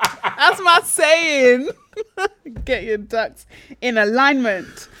 That's my saying. Get your ducks in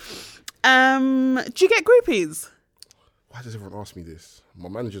alignment. Do you get groupies? Why does everyone ask me this? My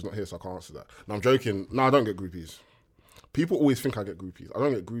manager's not here, so I can't answer that. No, I'm joking. No, I don't get groupies. People always think I get groupies. I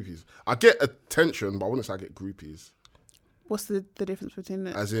don't get groupies. I get attention, but I wouldn't say I get groupies. What's the difference between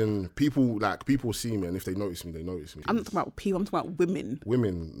it? As in, people see me, and if they notice me, they notice me. I'm not talking about people, I'm talking about women.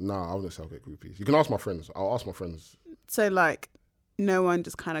 Women, nah, I wouldn't say I get groupies. You can ask my friends. I'll ask my friends. So, like, no one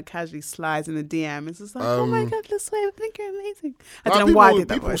just kind of casually slides in the DM. It's just like, oh my God, this way, I think you're amazing. I don't know why I did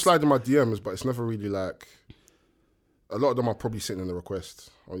that. People slide in my DMs, but it's never really like... A lot of them are probably sitting in the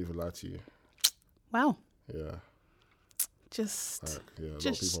request. I won't even lie to you. Wow. Yeah. Just a lot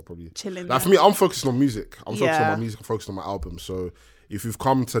of people are probably chilling. Like, for me, I'm focusing on music. I'm focusing on my music. I'm focused on my album. So if you've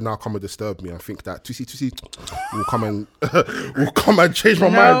come and disturb me and think that Twissy will come and change my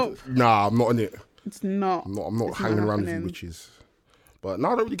mind, nah, I'm not on it. It's not. I'm not hanging around with you witches. But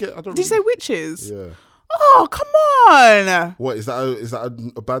now I don't really get. Did you say witches? Yeah. Oh, come on. What is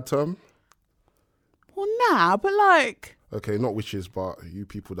that? A bad term? Well, nah, but like. Okay, not witches, but you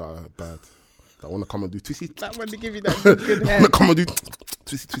people that are bad. That want to come and do Twissy. That want to give you that good head. Want to come and do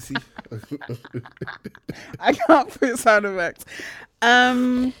Twissy. I can't put sound effects.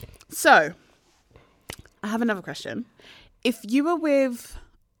 So, I have another question. If you were with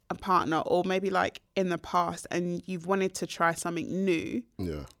a partner, or maybe like in the past, and you've wanted to try something new,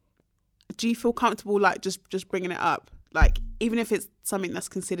 do you feel comfortable like just bringing it up? Like, even if it's something that's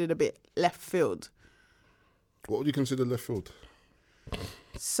considered a bit left field? What would you consider left field?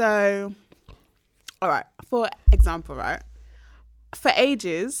 So... All right, for example, right, for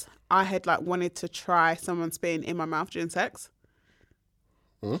ages, I had like wanted to try someone spitting in my mouth during sex.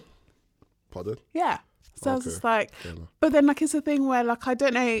 Pardon? Yeah. So I was just like, but then like it's a thing where like, I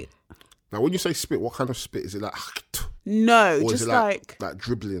don't know. Now, when you say spit, what kind of spit? Is it like, No, Or just is it like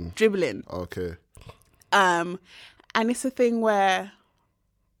dribbling? dribbling. Okay. And it's a thing where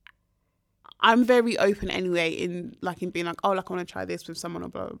I'm very open anyway in being like, oh, like I want to try this with someone or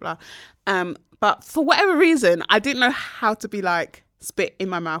blah, blah, blah. But for whatever reason, I didn't know how to be like spit in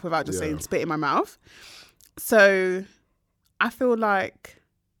my mouth without just saying spit in my mouth. So I feel like,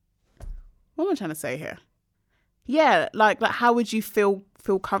 what am I trying to say here? Yeah, like how would you feel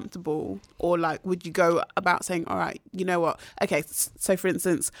comfortable, or like would you go about saying, all right, you know what? Okay, so for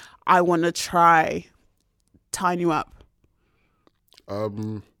instance, I want to try tying you up.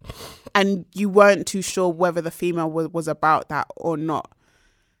 And you weren't too sure whether the female was about that or not.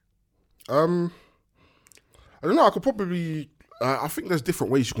 I don't know. I could probably. I think there's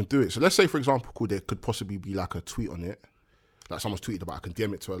different ways you can do it. So let's say, for example, there could possibly be like a tweet on it. Like someone's tweeted about it, I can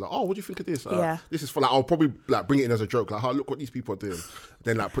DM it to her. Like, oh, what do you think of this? This is for like. I'll probably like bring it in as a joke. Like, oh, look what these people are doing.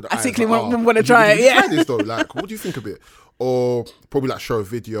 Then like put the. I secretly like, want to try it. Yeah. Try this though. Like, what do you think of it? Or probably like show a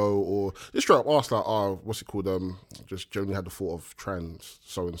video, or just straight up ask like, oh, what's it called? Just generally had the thought of trying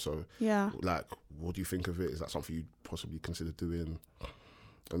so and so. Yeah. Like, what do you think of it? Is that something you'd possibly consider doing?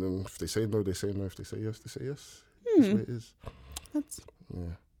 And then if they say no, they say no. If they say yes, they say yes. That's what it is.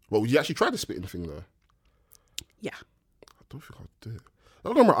 Yeah. Well, would you actually try the spitting thing though? Yeah. I don't think I'd do it.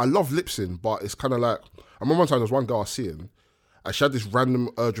 I don't know. I love lip sync, but it's kind of like, I remember one time there was one girl I was seeing, and she had this random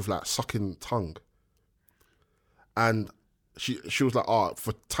urge of like sucking tongue, and she was like, oh,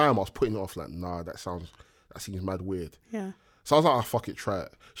 for time I was putting it off, like, nah, that seems mad weird. Yeah. So I was like, oh, fuck it, try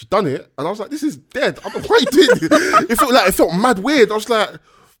it. She done it, and I was like, this is dead. I don't know why you did it. It felt mad weird. I was like,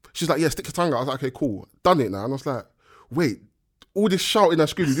 she's like, yeah, stick your tongue out. I was like, okay, cool, done it now. And I was like, wait, all this shouting and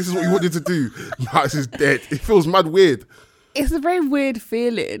screaming, this is what you wanted to do? Nah, this is dead. It feels mad weird. It's a very weird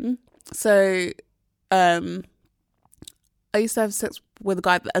feeling. So, I used to have sex with a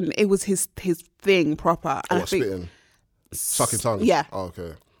guy, and it was his thing proper. And Spitting? Sucking tongue? Yeah. Oh,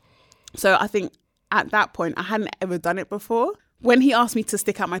 okay. So I think at that point, I hadn't ever done it before. When he asked me to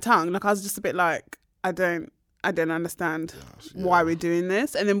stick out my tongue, like I was just a bit like, I don't understand why we're doing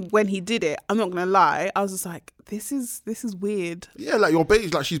this. And then when he did it, I'm not gonna lie, I was just like, this is weird. Yeah, like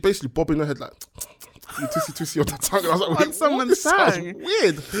like she's basically bobbing her head like you tissy on the tongue. And I was like, on someone's tongue. Sounds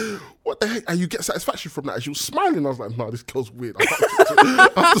weird. What the heck? And you get satisfaction from that. And she was smiling. I was like, no, this girl's weird. I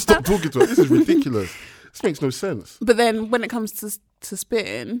have to stop talking to her. This is ridiculous. This makes no sense. But then when it comes to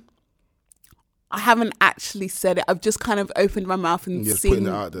spitting, I haven't actually said it. I've just kind of opened my mouth and seen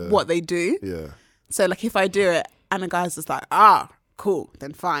what they do. Yeah. So like if I do it and a guy's just like, cool,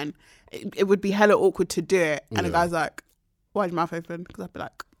 then fine. It would be hella awkward to do it. And a guy's like, why's your mouth open? Because I'd be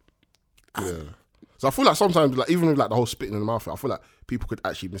like, yeah. So I feel like sometimes, like even with like the whole spitting in the mouth, I feel like people could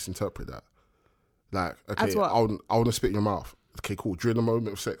actually misinterpret that. Like, okay, I want to spit in your mouth. Okay, cool. During the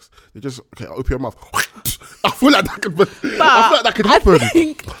moment of sex, they just open your mouth. I feel like that could happen.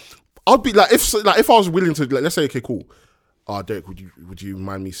 I'd be like, if I was willing to, like, let's say, okay, cool. Derek, would you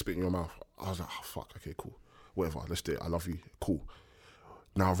mind me spitting in your mouth? I was like, oh, fuck, okay, cool. Whatever, let's do it. I love you. Cool.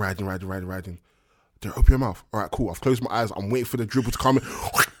 Now riding. Derek, open your mouth. All right, cool. I've closed my eyes. I'm waiting for the dribble to come in.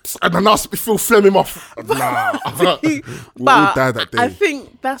 And then I feel phlegm in my Nah. We'll all die that day. I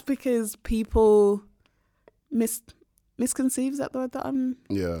think that's because people misconceive, is that the word that I'm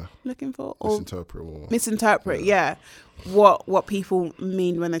looking for? Or misinterpret, yeah. What people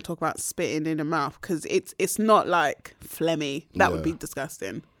mean when they talk about spitting in the mouth, because it's not like phlegmy. That would be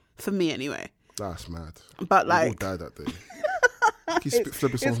disgusting for me anyway. That's mad. But like, we all die that day. It's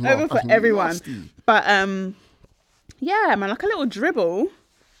over for everyone. Nasty. But yeah, man, like a little dribble.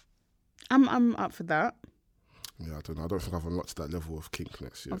 I'm up for that. Yeah, I don't know. I don't think I've unlocked that level of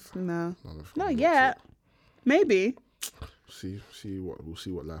kinkness yet. No, not yet. Maybe. We'll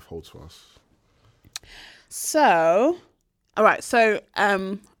see what life holds for us. So, all right. So,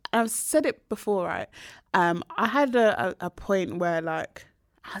 I've said it before, right? I had a point where, like,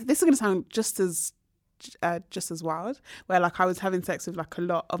 this is gonna sound just as wild, where like I was having sex with like a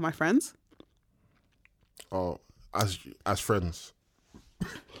lot of my friends. Oh, as friends.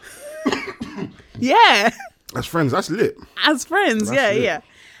 Yeah. As friends, that's lit. As friends, that's lit.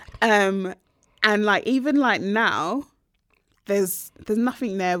 And like even like now, there's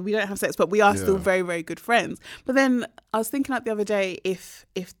nothing there. We don't have sex, but we are still very, very good friends. But then I was thinking like the other day, if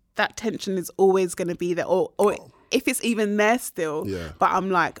that tension is always going to be there, or if it's even there still, but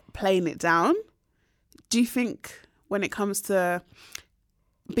I'm like playing it down. Do you think when it comes to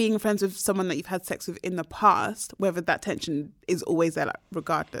being friends with someone that you've had sex with in the past, whether that tension is always there, like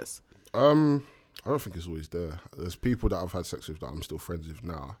regardless? I don't think it's always there. There's people that I've had sex with that I'm still friends with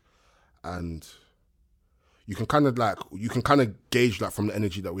now, and you can kind of gauge like from the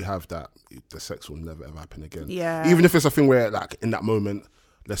energy that we have that the sex will never ever happen again. Yeah. Even if it's a thing where like in that moment,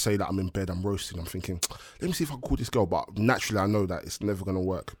 let's say that I'm in bed, I'm roasting, I'm thinking, let me see if I can call this girl. But naturally, I know that it's never gonna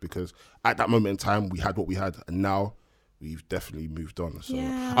work because at that moment in time, we had what we had, and now we've definitely moved on. So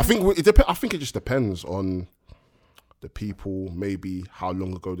I think it just depends on the people, maybe how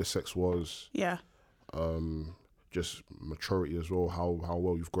long ago the sex was. Yeah. Just maturity as well, how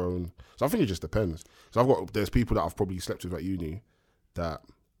well you've grown. So I think it just depends. So there's people that I've probably slept with at uni that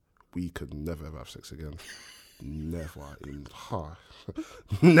we could never ever have sex again. Never,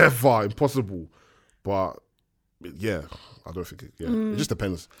 never, impossible. But yeah, I don't think it just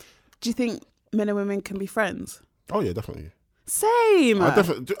depends. Do you think men and women can be friends? Oh yeah, definitely. Same.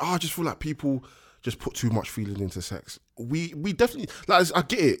 I just feel like people just put too much feeling into sex. We definitely, like, I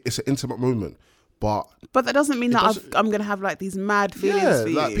get it, it's an intimate moment, but that doesn't mean that I'm going to have like these mad feelings for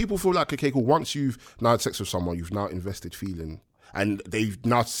you. Like people feel like, okay, cool, once you've now had sex with someone, you've now invested feeling, and they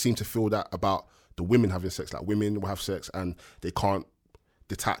now seem to feel that about the women having sex. Like women will have sex and they can't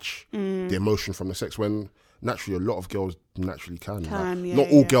detach the emotion from the sex, when naturally a lot of girls naturally can. Not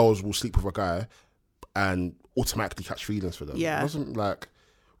all girls will sleep with a guy and automatically catch feelings for them. Yeah. It doesn't, like,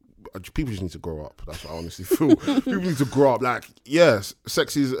 people just need to grow up. That's what I honestly feel. People need to grow up. Like, yes,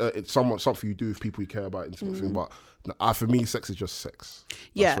 sex is it's something you do with people you care about, intimate thing, but for me, sex is just sex.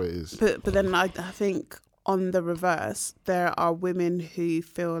 That's what it is. But then I think on the reverse, there are women who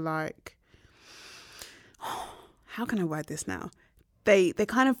feel like, how can I word this now? They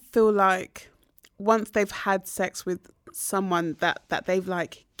kind of feel like once they've had sex with someone that they've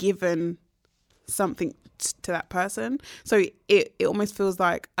like given something to that person, so it almost feels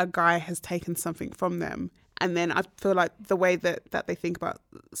like a guy has taken something from them. And then I feel like the way that they think about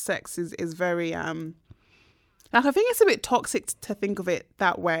sex is very like, I think it's a bit toxic to think of it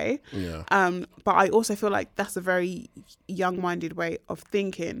that way. Yeah. But I also feel like that's a very young-minded way of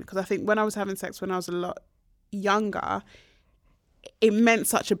thinking, because I think when I was having sex when I was a lot younger, it meant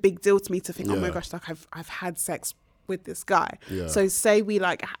such a big deal to me to think, oh my gosh, like I've had sex with this guy. Yeah. So say we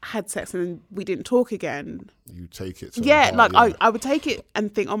like had sex and then we didn't talk again. You take it. I would take it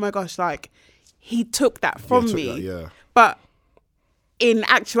and think, oh my gosh, like he took that from me. But in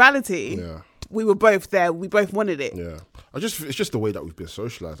actuality, we were both there. We both wanted it. Yeah. It's just the way that we've been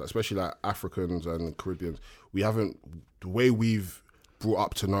socialized, especially like Africans and Caribbeans. The way we've brought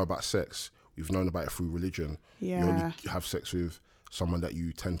up to know about sex, we've known about it through religion. Yeah. You only have sex with someone that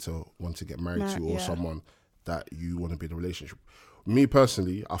you tend to want to get married to, or someone that you want to be in a relationship. Me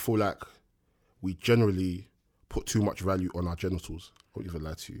personally, I feel like we generally put too much value on our genitals. I won't even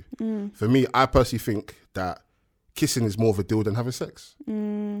lie to you. For me, I personally think that kissing is more of a deal than having sex.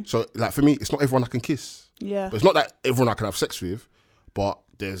 So like for me, it's not everyone I can kiss. Yeah. But it's not that everyone I can have sex with, but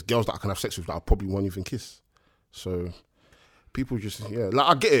there's girls that I can have sex with that I probably won't even kiss. So people just, like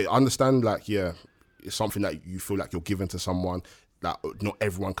I get it. I understand, like, it's something that you feel like you're giving to someone, that not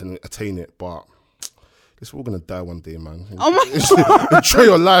everyone can attain it, but we're all gonna die one day, man. Oh my God. Enjoy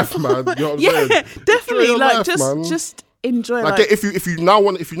your life, man. You know what I'm saying? Definitely. Like just enjoy. Like if you now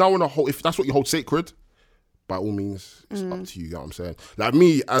want to hold, if that's what you hold sacred, by all means, it's up to you. You know what I'm saying? Like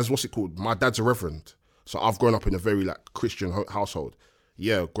me, as my dad's a reverend, so I've grown up in a very like Christian household.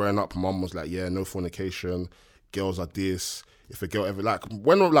 Yeah, growing up, mum was like, no fornication, girls are this. If a girl ever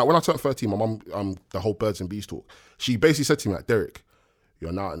when I turned 13, my mum, the whole birds and bees talk, she basically said to me like, Derek,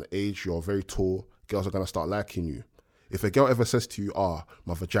 you're now at an age, you're very tall, girls are gonna start liking you. If a girl ever says to you,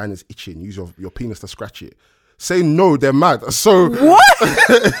 my vagina's itching, use your penis to scratch it, say no, they're mad. So what?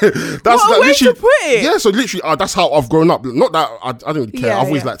 That's what a way to put it. Yeah, so literally, that's how I've grown up. Not that I don't really care. I've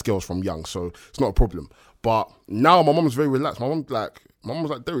always liked girls from young, so it's not a problem. But now my mum's very relaxed. My mum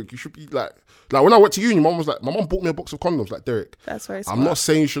was like, Derek, you should be like when I went to uni, my mum bought me a box of condoms. Like, Derek, that's very smart. I'm not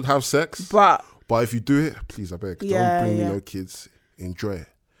saying you should have sex, but if you do it, please, I beg, don't bring me no kids. Enjoy it,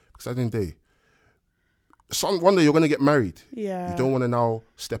 because at the end of the day, one day you're going to get married. Yeah. You don't want to now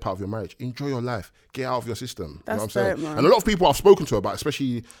step out of your marriage. Enjoy your life. Get out of your system. That's, you know what I'm saying? Man. And a lot of people I've spoken to about,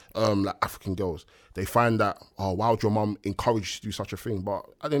 especially like African girls, they find that, why would your mum encourage you to do such a thing? But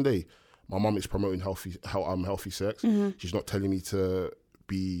at the end of the day, my mum is promoting healthy sex. Mm-hmm. She's not telling me to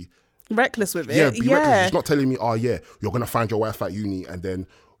be reckless with it. Yeah, reckless. She's not telling me, you're going to find your wife at uni, and then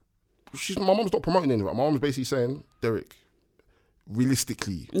my mum's not promoting any of it. My mum's basically saying, Derek,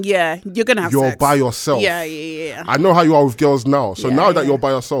 realistically, you're gonna have sex. You're by yourself. Yeah. I know how you are with girls now. So now that you're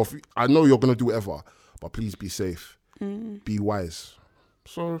by yourself, I know you're gonna do whatever. But please be safe. Be wise.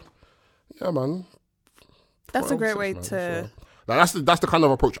 So yeah, man. That's a great way to. So, that's the kind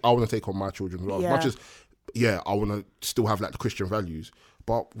of approach I want to take on my children as well. As much as yeah, I want to still have like the Christian values,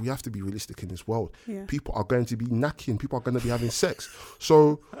 but we have to be realistic in this world. Yeah. People are going to be knacking. People are going to be having sex.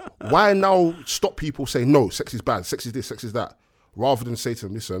 So why now stop people saying, no, sex is bad, sex is this, sex is that, rather than say to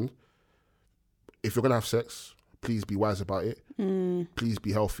them, listen, if you're going to have sex, please be wise about it. Please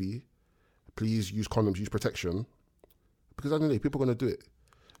be healthy. Please use condoms, use protection. Because at the end of the day, people are going to do it.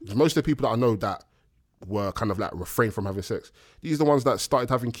 Most of the people that I know that were kind of like refrained from having sex, these are the ones that started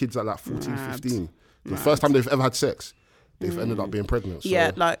having kids at like 14, 15. The first time they've ever had sex, they've ended up being pregnant. So.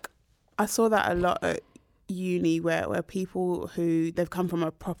 Yeah, like I saw that a lot at uni where people who they've come from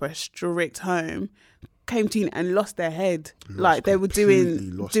a proper strict home came to uni and lost their head. Like they were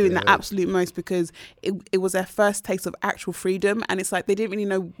doing the absolute most because it was their first taste of actual freedom, and it's like they didn't really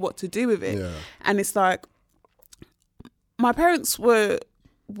know what to do with it. Yeah. And it's like my parents were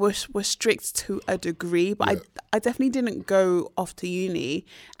strict to a degree, but I definitely didn't go off to uni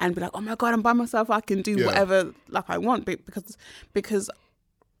and be like, oh my God, I'm by myself, I can do whatever like I want, because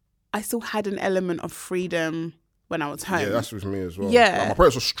I still had an element of freedom when I was home. Yeah, that's with me as well. Yeah. Like, my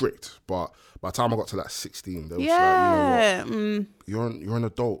parents were strict, but by the time I got to like 16, they were like, you know what, you're an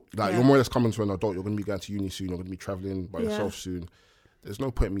adult. Like you're more or less coming to an adult, you're going to be going to uni soon, you're going to be travelling by yourself soon. There's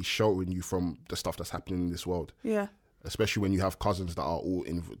no point in me sheltering you from the stuff that's happening in this world. Yeah. Especially when you have cousins that are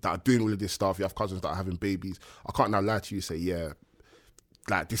that are doing all of this stuff. You have cousins that are having babies. I can't now lie to you and say, yeah,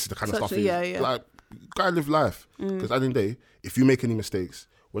 like this is the kind of stuff. Like, you gotta live life. Because at the end of the day, if you make any mistakes,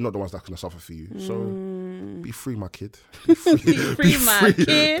 we're not the ones that are gonna suffer for you. So be free, my kid. Be free, be my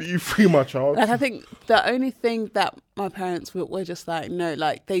kid. Be free, my child. Like I think the only thing that my parents were just like, no,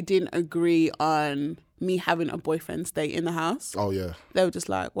 like they didn't agree on me having a boyfriend stay in the house. Oh yeah. They were just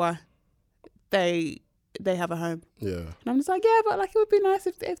like, why? They have a home. Yeah. And I'm just like, yeah, but like it would be nice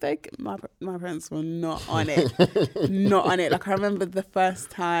if they my parents were not on it. Not on it. Like I remember the first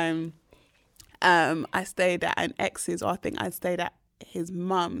time I stayed at an ex's, or I think I stayed at his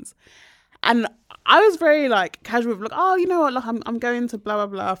mum's. And I was very like casual, like, oh, you know what, look, I'm going to blah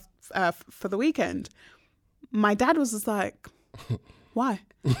blah blah for the weekend. My dad was just like, why?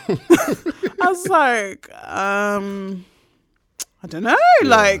 I was like, I don't know. Yeah.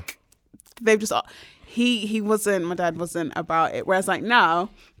 Like they've just my dad wasn't about it. Whereas like now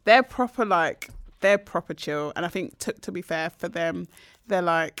they're proper chill. And I think to be fair for them, they're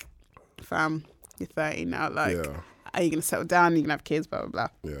like, fam, you're 30 now. Like, are you going to settle down? Are you going to have kids? Blah, blah, blah.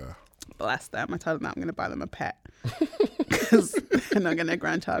 Yeah. Bless them. I told them that I'm going to buy them a pet because they're not going to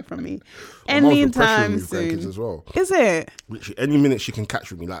grandchild from me anytime soon. Grandkids as well. Is it? Literally, any minute she can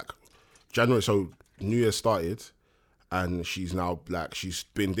catch with me. Like January, so New Year started. And she's now like, she's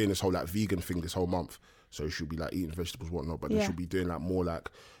been doing this whole like vegan thing this whole month. So she'll be like eating vegetables, whatnot. But then she'll be doing like more like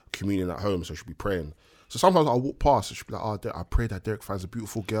communion at home. So she'll be praying. So sometimes I'll walk past and she'll be like, oh, I pray that Derek finds a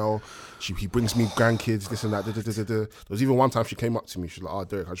beautiful girl. He brings me grandkids, this and that. There was even one time she came up to me. She's like, oh,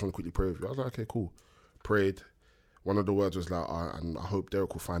 Derek, I just want to quickly pray with you. I was like, okay, cool. Prayed. One of the words was like, and I hope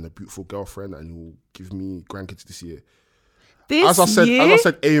Derek will find a beautiful girlfriend and will give me grandkids this year. As I said,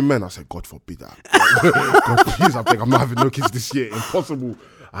 amen. I said, God forbid that. God, please, I'm not having no kids this year. Impossible.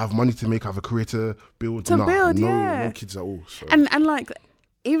 I have money to make. I have a career to build. No kids at all. So. And like,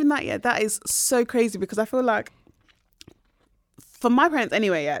 even that, that is so crazy because I feel like, for my parents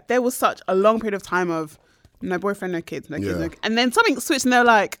anyway, there was such a long period of time of no boyfriend, no kids, no kids, and then something switched and they're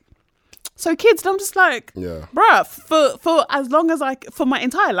like, so kids, and I'm just like, bruh, for as long as for my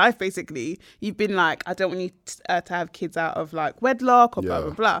entire life, basically, you've been like, I don't want you to have kids out of like wedlock or blah,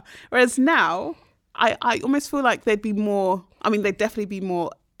 blah, blah. Whereas now, I almost feel like they'd definitely be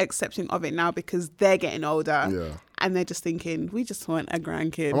more accepting of it now because they're getting older. Yeah. And they're just thinking, we just want a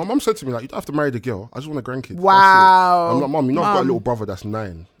grandkid. And my mum said to me, like, you don't have to marry the girl. I just want a grandkid. Wow. I'm like, Mum, you know I've got a little brother that's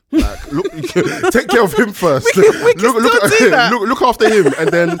 9. Like, look, take care of him first. we can do that. Look after him, and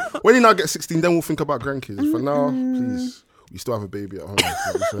then when he now gets 16, then we'll think about grandkids. For now, please, we still have a baby at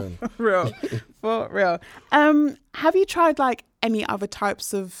home. For real. Have you tried like any other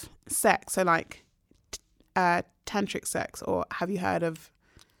types of sex? So like tantric sex, or have you heard of?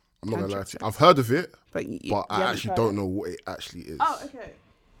 I'm not gonna lie to you. I've heard of it, but I actually don't know what it actually is. Oh, okay.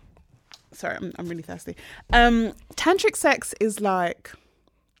 Sorry, I'm really thirsty. Tantric sex is like.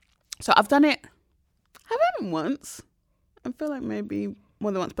 So I've done it, I've done it once. I feel like maybe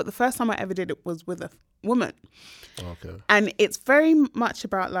more than once, but the first time I ever did it was with a woman. Okay. And it's very much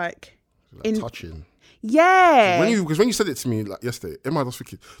about like touching. Yeah. Because when you said it to me like yesterday, in my, I was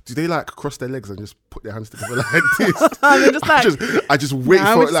thinking, do they like cross their legs and just put their hands together like this? They're just like, I just wait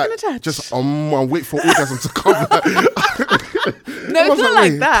for it, like I wait for orgasm to come. No, it's not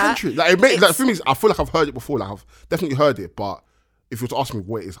like that. Like for me, I feel like I've heard it before. Like I've definitely heard it, but if you were to ask me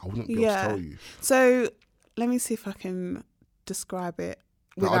what it is, I wouldn't be able to tell you. So let me see if I can describe it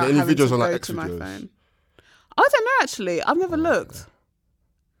Like, without are there any having videos to on, like, go X to my videos? phone. I don't know, actually. I've never looked.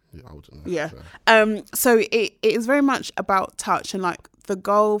 Yeah, I wouldn't know. Yeah. Fair. So it is very much about touch, and like the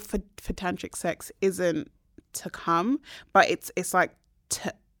goal for tantric sex isn't to come, but it's like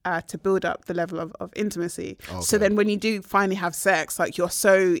to build up the level of intimacy. So then when you do finally have sex, like you're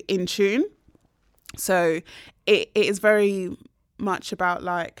so in tune. So it is very much about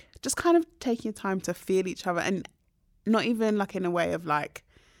like just kind of taking your time to feel each other, and not even like in a way of like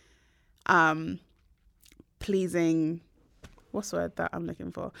pleasing, what's the word that I'm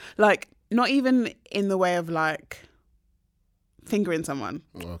looking for? Like not even in the way of like fingering someone,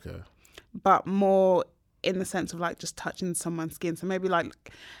 Okay. but more in the sense of like just touching someone's skin. So maybe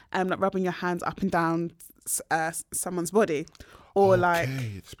like rubbing your hands up and down someone's body, or like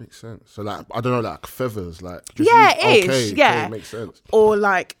this makes sense. So like I don't know, like feathers, like just ish, yeah, makes sense. Or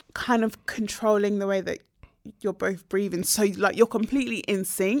like kind of controlling the way that you're both breathing, so like you're completely in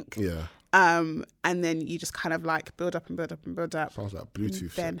sync. Yeah. And then you just kind of like build up and build up and build up. Sounds like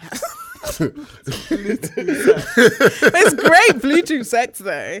Bluetooth. Then sex. It's great Bluetooth sex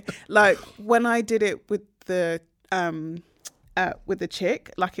though. Like when I did it with the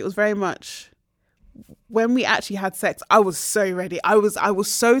chick, like it was very much when we actually had sex, I was so ready. I was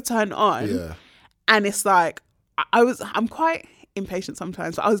so turned on. Yeah. And it's like I'm quite impatient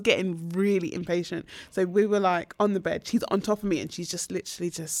sometimes, but I was getting really impatient. So we were like on the bed, she's on top of me and she's just literally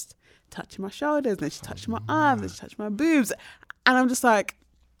just touching my shoulders, and then she's touching my arms, and she's touching my boobs. And I'm just like,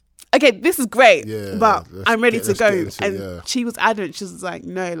 okay, this is great, but I'm ready to go. And she was adamant. She was like,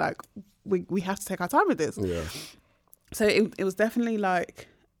 no, like we have to take our time with this. Yeah. So it was definitely like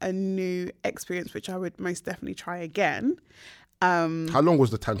a new experience, which I would most definitely try again. How long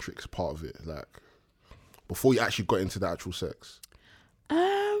was the tantrics part of it? Like before you actually got into the actual sex?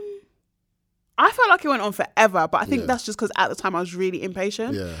 I felt like it went on forever, but I think that's just because at the time I was really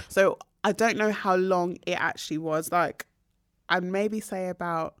impatient. Yeah. So I don't know how long it actually was. Like I'd maybe say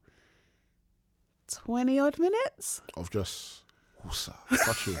about 20 odd minutes Of just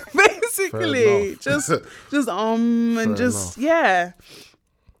touching. basically. Just and just enough.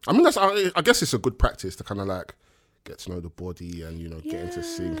 I mean, I guess it's a good practice to kind of like get to know the body and, you know, get into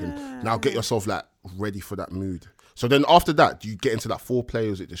sync and now get yourself like ready for that mood. So then after that, do you get into that foreplay,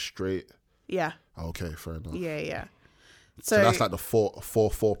 or is it just straight? Yeah. Okay, fair enough. Yeah. So that's like the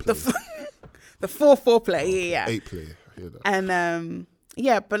foreplay. The 4-4 yeah. 8 play. I hear that. And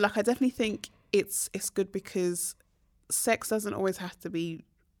but like I definitely think it's good because sex doesn't always have to be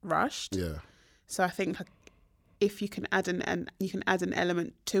rushed. Yeah. So I think like, if you can add an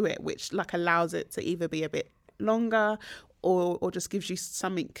element to it which like allows it to either be a bit longer or just gives you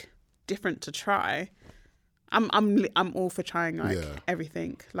something different to try. I'm all for trying like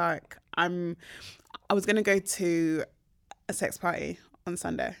everything. Like I was gonna go to a sex party on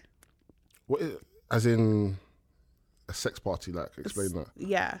Sunday. What is, as in a sex party? Like explain that.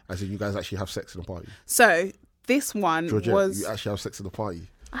 Yeah. As in you guys actually have sex in the party. So this one Georgette, was. you actually have sex in the party.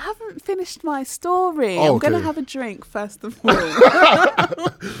 I haven't finished my story. Oh, I'm going to okay. have a drink first of all.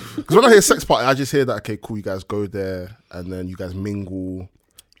 Because when I hear sex party, I just hear that, okay, cool, you guys go there and then you guys mingle.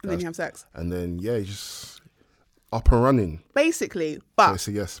 And then you have sex. And then, you just up and running. Basically. So But it's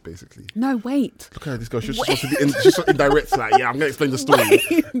a yes, basically. no, wait. Look at this girl. She's supposed to be she's so indirect. Like, I'm going to explain the story.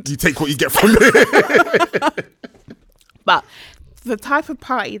 You take what you get from it. But the type of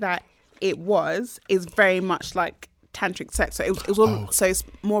party that it was is very much like tantric sex. So it was all, so it's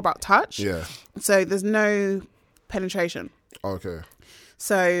more about touch. Yeah. So there's no penetration. Okay.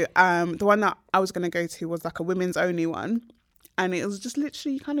 So the one that I was going to go to was like a women's only one. And it was just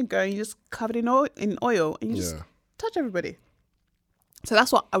literally you kind of go and you just covered in oil and you just touch everybody. So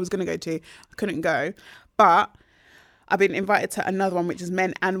that's what I was going to go to. I couldn't go. But I've been invited to another one, which is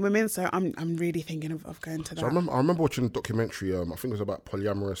men and women. So I'm really thinking of going to that. So I remember watching a documentary, I think it was about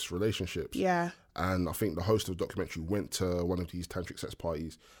polyamorous relationships. Yeah. And I think the host of the documentary went to one of these tantric sex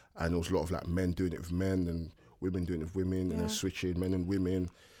parties and there was a lot of like men doing it with men and women doing it with women and then switching men and women.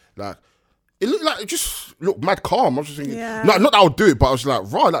 Like, it looked like, it just looked mad calm. I was just thinking, not that I would do it, but I was like,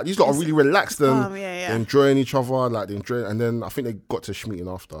 right, like these lot are really relaxed and they're enjoying each other, like they're enjoying, and then I think they got to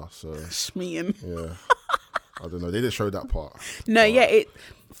schmeeting after, so. Schmeeting. Yeah. I don't know, they didn't show that part. No,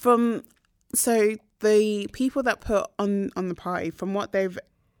 so the people that put on the party, from what they've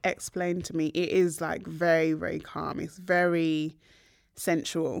explained to me, it is like very, very calm. It's very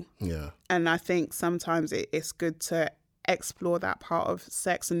sensual. Yeah. And I think sometimes it's good to explore that part of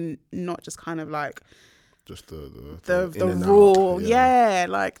sex and not just kind of like just the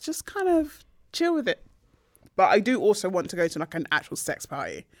raw, like just kind of chill with it. But I do also want to go to like an actual sex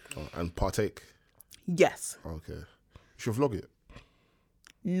party. And partake. Yes. Okay. You should vlog it.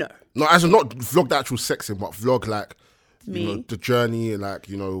 No. No, as in not vlog the actual sexing, but vlog like Me. you know, the journey, like,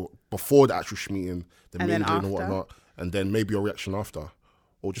 you know, before the actual meeting, the And meeting then and after. whatnot, and then maybe your reaction after,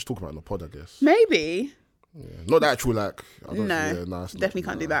 or just talk about it in the pod, I guess. Maybe. Yeah. Not the actual like. I don't No. think, it's Definitely not-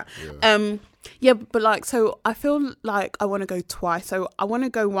 can't do nah, that. Yeah. Yeah, but like, so I feel like I want to go twice. So I want to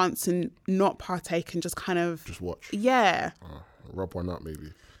go once and not partake and just kind of. Just watch. Yeah. Rub one out,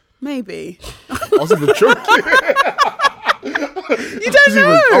 maybe. Maybe. I was even joking. You don't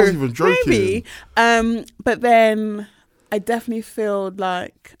know. I was even joking. Maybe. But then I definitely feel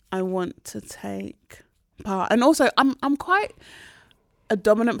like I want to take part, and also I'm quite a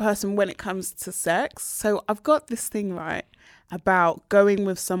dominant person when it comes to sex. So I've got this thing right about going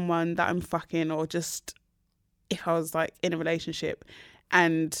with someone that I'm fucking, or just if I was like in a relationship,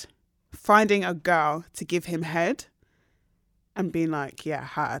 and finding a girl to give him head. And being like, yeah,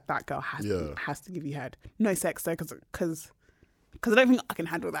 that girl has to give you head. No sex though, because I don't think I can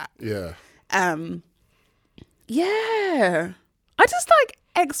handle that. Yeah. Yeah. I just like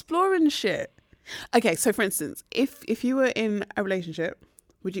exploring shit. Okay, so for instance, if you were in a relationship,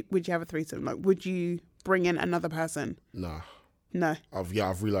 would you have a threesome? Like, would you bring in another person? Nah. No.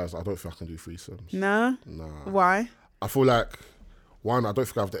 I've realised I don't think I can do threesomes. No? Nah. Why? I feel like, one, I don't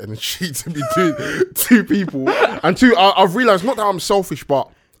think I have the energy to be doing two people, and two, I've realised, not that I'm selfish, but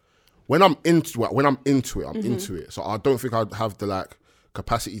when I'm into it, I'm into it. So I don't think I'd have the like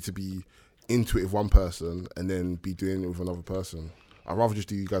capacity to be into it with one person and then be doing it with another person. I'd rather just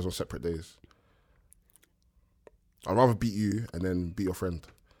do you guys on separate days. I'd rather beat you and then beat your friend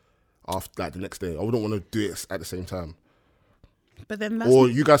after, like, the next day. I wouldn't want to do it at the same time. But then that's Or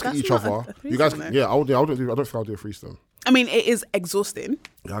you guys can that's each not other. a You guys, threesome, though. yeah, I don't think I'll do a threesome. I mean, it is exhausting.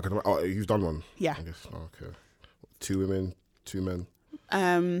 Yeah, I can. Oh, you've done one. Yeah. I guess. Oh, okay. 2 women, 2 men.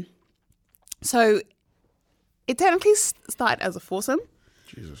 So it technically started as a foursome.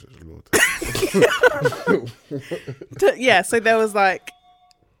 Jesus is Lord. Yeah, so there was like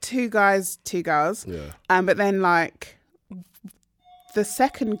 2 guys, 2 girls. Yeah. But then like the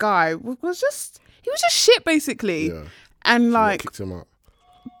second guy was just shit basically. Yeah. And like Kicked him out.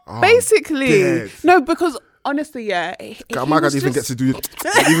 Oh, basically dead. no, because honestly, yeah, My guy didn't even get to do.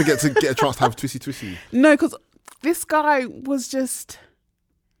 Didn't even get a chance to have twisty. no, because this guy was just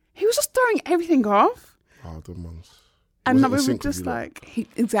throwing everything off, Oh, the ones. and Wasn't like, in we were sync with just you lot. like You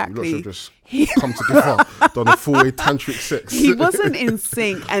lot exactly. should have just come together, done a 4-way tantric sex. He wasn't in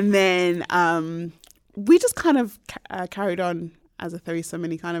sync, and then we just kind of carried on as a threesome,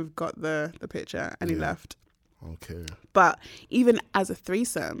 and he kind of got the picture, and he left. Okay. But even as a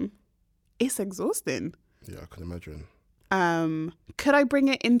threesome, it's exhausting. Yeah, I can imagine. Could I bring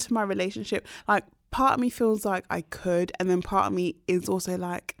it into my relationship? Like, part of me feels like I could, and then part of me is also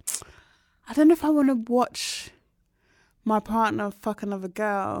like, I don't know if I want to watch my partner fuck another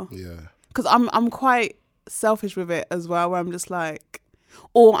girl. Yeah. Because I'm quite selfish with it as well, where I'm just like,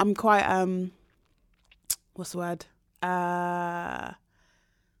 or I'm quite what's the word?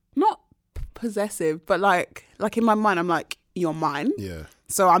 Not possessive, but like in my mind, I'm like, you're mine. Yeah.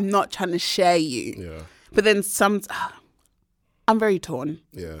 So I'm not trying to share you. Yeah. But then I'm very torn.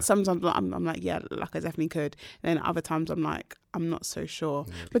 Yeah. Sometimes I'm like, yeah, like I definitely could. And then other times I'm like, I'm not so sure.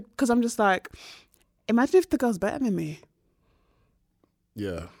 Because I'm just like, imagine if the girl's better than me.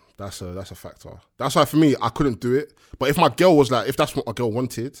 Yeah, that's a factor. That's why for me, I couldn't do it. But if my girl was like, if that's what my girl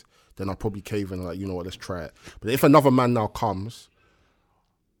wanted, then I'd probably cave in, like, you know what, let's try it. But if another man now comes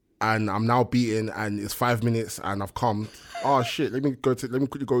and I'm now beating and it's 5 minutes and I've come, oh shit, let me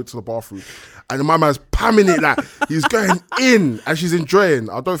quickly go to the bathroom. And my man's pamming it, like he's going in and she's enjoying.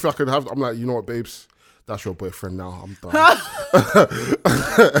 I don't think I could have. I'm like, you know what, babes, that's your boyfriend now. I'm done.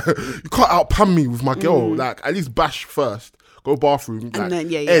 You can't out pam me with my girl. Like, at least bash first. Go bathroom, like,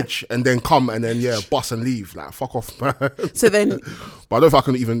 then, edge, and then come, and then, bust and leave. Like, fuck off, man. So then, But I don't think I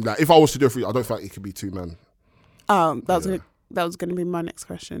can even, like, if I was to do it for you, I don't think it could be 2 men. that was going to be my next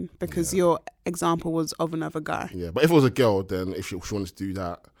question, because your example was of another guy. Yeah, but if it was a girl, then if she wanted to do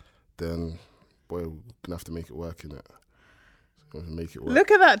that, then, boy, we're going to have to make it work, innit? Make it work.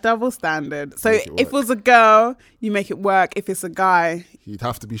 Look at that double standard. So Make it if it was a girl, you make it work. If it's a guy, He'd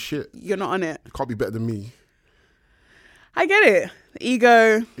have to be shit. you're not on it. You can't be better than me. I get it.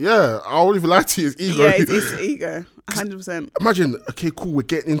 Ego. Yeah, I won't even lie to you, it's ego. Yeah, it's ego. 100%. Imagine, okay, cool, we're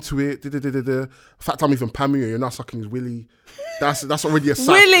getting into it. The fact I'm even pamming you, you're not sucking his willy. That's already a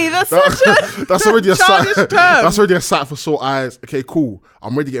sight. Willy, that's such a That's already a sight. childish term. That's already a sight for sore eyes. Okay, cool.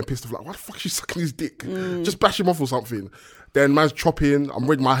 I'm already getting pissed off. Like, why the fuck is she sucking his dick? Just bash him off or something. Then man's chopping. I'm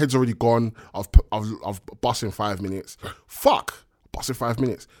ready. My head's already gone. I've bust in 5 minutes. Fuck, bust in 5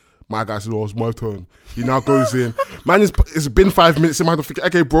 minutes. My guy said, "Oh, it's my turn." He now goes in. Man, it's been 5 minutes. Man, I'm thinking,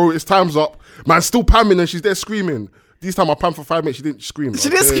 okay, bro, it's time's up. Man, still pamming and she's there screaming. This time I pammed for 5 minutes. She didn't scream. She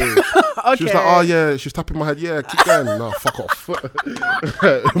didn't scream. Okay. She was like, "Oh yeah." She was tapping my head. Yeah, keep going. No, fuck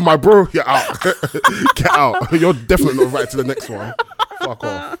off. My bro, get out. Get out. You're definitely not right to the next one. Fuck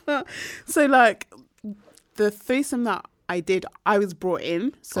off. So like the threesome that I did, I was brought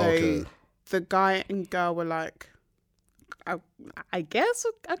in. So Okay. the guy and girl were like, I guess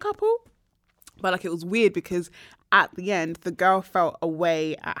a couple. But like it was weird because at the end, the girl felt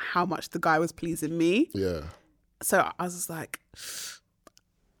away at how much the guy was pleasing me. Yeah. So I was just like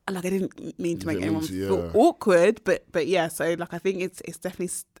I didn't mean to make didn't anyone mean to, feel awkward, but yeah. So like I think it's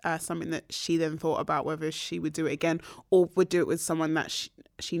definitely something that she then thought about whether she would do it again or would do it with someone that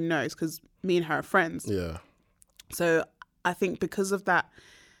she knows, because me and her are friends. Yeah. So I think because of that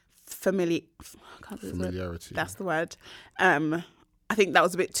familiarity. That's the word. I think that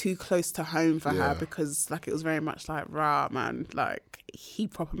was a bit too close to home for her, because like it was very much like, rah, man, like he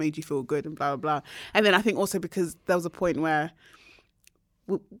proper made you feel good and blah, blah, blah. And then I think also because there was a point where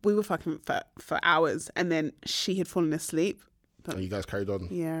we were fucking for hours and then she had fallen asleep. And you guys carried on.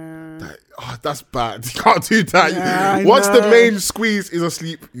 Yeah. That's bad. You can't do that. Yeah, Once the main squeeze is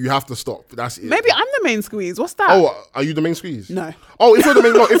asleep, you have to stop. That's it. Maybe I'm the main squeeze. What's that? Oh, are you the main squeeze? No. Oh, if you're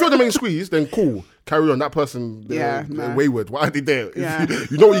the main squeeze, then cool. Carry on. That person, they're no. wayward. Why are they there? Yeah.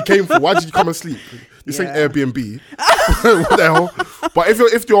 You know what you came for. Why did you come and sleep? This ain't Yeah. Airbnb. What the hell? But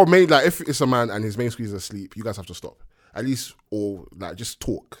if you're main, like if it's a man and his main squeeze is asleep, you guys have to stop. At least, or like just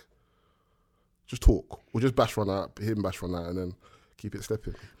talk. Just talk. Or just bash one out, him bash one out, and then keep it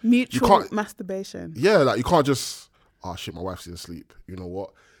stepping. Mutual masturbation. Yeah, like you can't just, oh shit, my wife's asleep. You know what?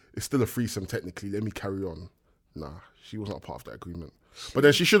 It's still a threesome technically. Let me carry on. Nah, she was not part of that agreement. But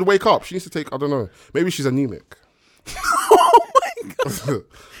then she should wake up. She needs to take, I don't know, maybe she's anemic. Oh my God.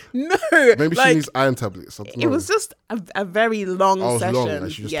 No. Maybe she needs iron tablets. I don't know. It was just a very long session. Long,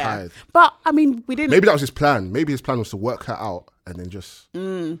 and she was tired. But I mean, we didn't. Maybe that was his plan. Maybe his plan was to work her out and then just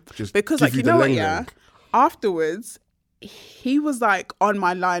because give like you the know what, leng yeah. leng. Afterwards, he was like on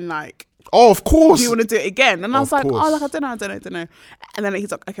my line, like, Oh, of course. do you want to do it again? And I was Of like, course. oh, like I don't know. And then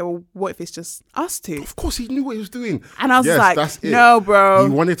he's like, okay, well, what if it's just us two? Of course, he knew what he was doing. And I was like, that's it. no, bro.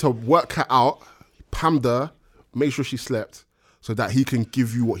 He wanted to work her out, pammed her, make sure she slept, so that he can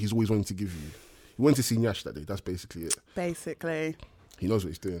give you what he's always wanted to give you. He wanted to see Nyash that day. That's basically it. Basically, He knows what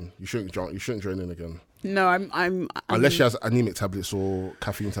he's doing. You shouldn't join in again. no, I'm Unless she has anemic tablets or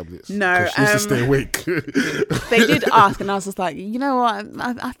caffeine tablets. No, 'Cause she needs to stay awake. They did ask, and I was just like, you know what?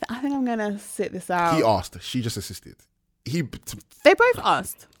 I think I'm gonna sit this out. He asked. She just assisted. They both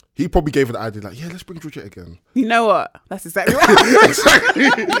asked. He probably gave her the idea, like, yeah, let's bring Georgette again. You know what? That's exactly right. Exactly.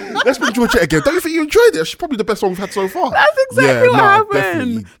 Let's bring Georgette again. Don't you think you enjoyed it? She's probably the best one we've had so far. That's exactly what happened.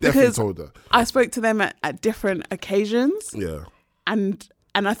 Definitely Because told her. I spoke to them at different occasions, Yeah. and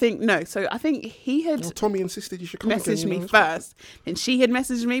I think no. So I think he had Well, Tommy insisted you should come messaged again, me you know? first, and she had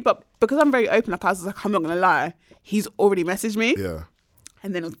messaged me. But because I'm very open, like I was like, I'm not gonna lie, he's already messaged me, Yeah.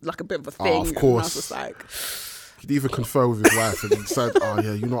 and then it was like a bit of a thing. of and I course. was just like, He'd even confer with his wife and decide, oh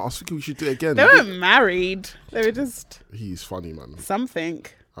yeah, you know, I was thinking we should do it again. they weren't married. They were just He's funny, man. something.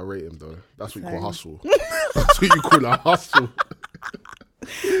 I rate him though. That's what you Same. call hustle. That's what you call a hustle.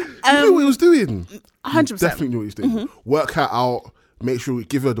 You knew what he was doing. 100%. Definitely knew what he was doing. Mm-hmm. Work her out. Make sure we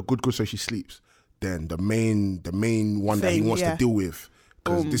give her the good so she sleeps. Then the main one that he Thing, wants yeah. to deal with,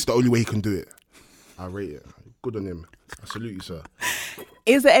 because this is the only way he can do it. I rate it. Good on him. I salute you, sir.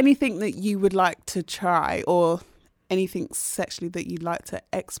 Is there anything that you would like to try, or anything sexually that you'd like to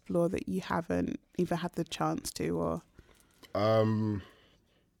explore that you haven't either had the chance to, or? I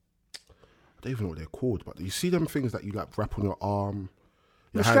don't even know what they're called, but you see them things that you like wrap on your arm,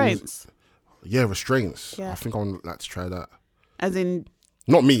 your Restraints. hands? Yeah, restraints. Yeah. I think I would like to try that. As in,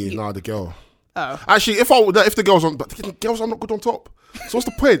 Not me, nah, the girl. oh, Actually, if the girls on, but the girls are not good on top. So what's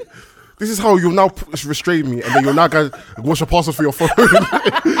the point? This is how you'll now restrain me, and then you're now going, what's your password for your phone?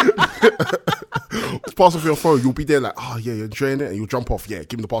 Password for your phone. You'll be there like, oh yeah, you're enjoying it, and you'll jump off. Yeah,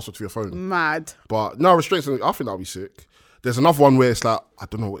 give me the password for your phone. mad. But no restraints. I think that'll be sick. There's another one where it's like, I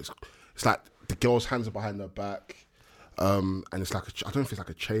don't know what it's like. The girl's hands are behind her back, and it's like I don't know if it's like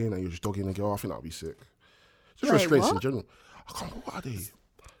a chain, and you're just dogging the girl. I think that'll be sick. Just Wait, restraints in what? general. I can't remember, what are they?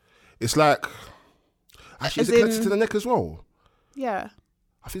 It's like actually, As is it connected in- to the neck as well? Yeah,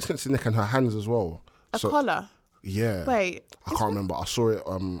 I think it's connected to the neck and her hands as well. a collar. Yeah. Wait, I can't remember. I saw it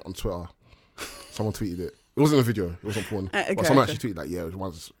on Twitter. Someone tweeted it. It wasn't a video. It wasn't porn. Okay, But someone okay. actually tweeted like, yeah, it was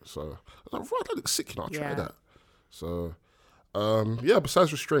once. So I was like, right, that looks sick. I'll try Yeah. that. So, yeah.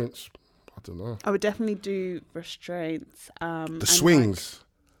 Besides restraints, I don't know. I would definitely do restraints. The swings.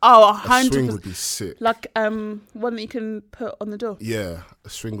 Oh, A swing 100%. would be sick. Like one that you can put on the door. Yeah, a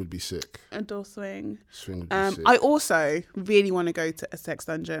swing would be sick. A door swing. Swing would be sick. I also really want to go to a sex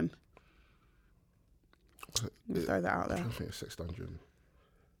dungeon. Throw that out there. I don't think a sex dungeon.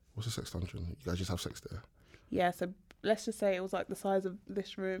 What's a sex dungeon? You guys just have sex there? Yeah, so let's just say it was like the size of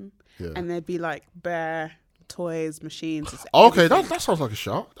this room, Yeah. and there'd be like bare toys, machines. Okay, that sounds like a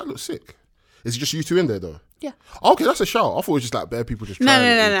shout. That looks sick. Is it just you two in there though? Yeah. Okay, that's a shout. I thought it was just like bare people just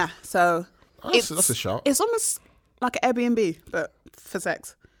No. So That's a shout. It's almost like an Airbnb, but for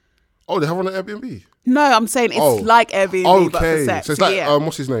sex. Oh, they have one at Airbnb? No, I'm saying it's like Airbnb, but for Okay. sex. So it's like, yeah.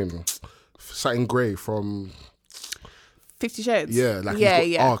 what's his name? Satin Grey from... 50 Shades. Yeah. Like yeah.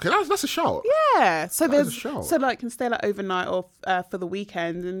 Oh, okay, that's a shout. Yeah. So That is a there's shout. so like you can stay like overnight or for the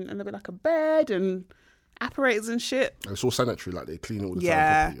weekend, and there'll be like a bed and apparatus and shit. And it's all sanitary, like they clean it all the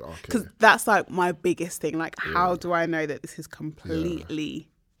Yeah, time properly. because Okay. that's like my biggest thing. Like, how do I know that this is completely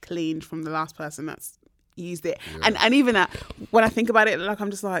cleaned from the last person that's used it? And even that, when I think about it, like I'm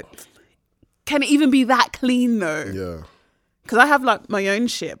just like, can it even be that clean though? Yeah. Because I have like my own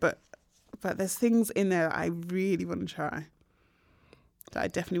shit, but there's things in there that I really want to try. That I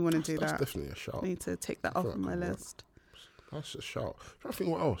definitely want to do That's that. definitely a shout. I need to take that off feel of like my it could work. list. That's a shout. I'm trying to think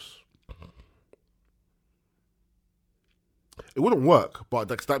what else. It wouldn't work, but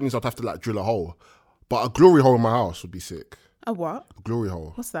that means I'd have to like drill a hole. But a glory hole in my house would be sick. A what? A glory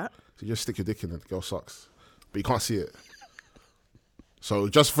hole. What's that? So you just stick your dick in and the girl sucks. But you can't see it. So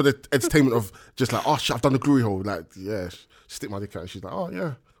just for the entertainment of just like, oh shit, I've done the glory hole. Like, yeah, stick my dick out. And she's like, oh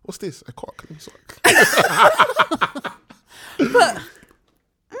yeah, what's this? A cock. Let me suck.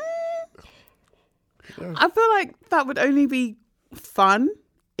 I feel like that would only be fun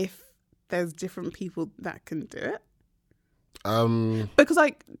if there's different people that can do it. Because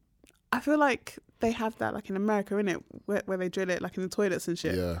like, I feel like they have that like in America, innit? Where they drill it like in the toilets and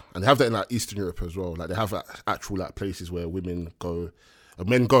shit. Yeah, and they have that in like Eastern Europe as well. Like they have actual like places where men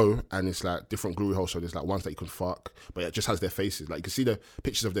go, and it's like different glory holes. So there's like ones that you can fuck, but it just has their faces. Like you can see the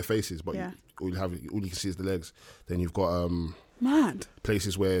pictures of their faces, but Yeah. all you can see is the legs. Then you've got Mad.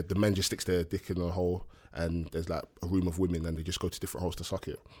 places where the men just sticks their dick in a hole, and there's like a room of women, and they just go to different holes to suck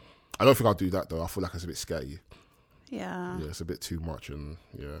it. I don't think I'll do that though. I feel like it's a bit scary. Yeah. Yeah, it's a bit too much, and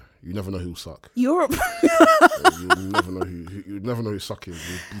yeah, you never know who'll suck. Europe. You never know you never know who's sucking.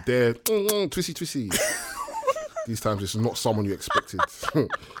 You'll be there, twisty. These times it's not someone you expected.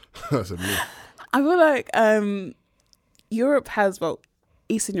 That's a myth. I feel like Europe has, well,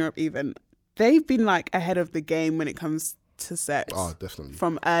 Eastern Europe even, they've been like ahead of the game when it comes to sex. Oh, definitely.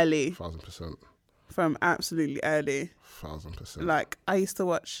 From early. 1000%. From absolutely early. 1000%. Like, I used to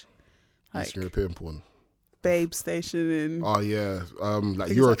watch like Eastern European porn. Babe Station and Oh yeah, like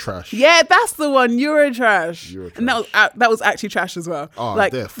Eurotrash. yeah, that's the one, Eurotrash. Eurotrash. And that was actually trash as well. Oh,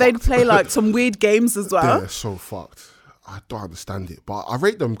 like they're they'd fucked. play like some weird games as well. They're so fucked. I don't understand it, but I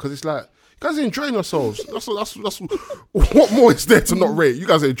rate them because it's like you guys are enjoying yourselves. That's what more is there to not rate? You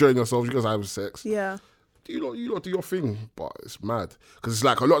guys are enjoying yourselves. You guys are having sex. Yeah. You lot do your thing, but it's mad because it's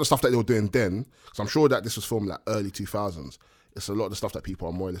like a lot of the stuff that they were doing then. Because I'm sure that this was filmed like early 2000s. It's a lot of the stuff that people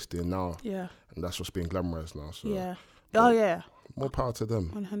are more or less doing now. Yeah. And that's what's being glamorized now. So Yeah. Oh yeah. more power to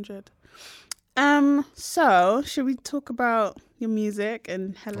them. 100. So should we talk about your music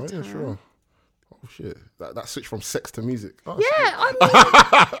and Hello Oh yeah, Town? sure. Oh shit, that switch from sex to music. Oh, Yeah,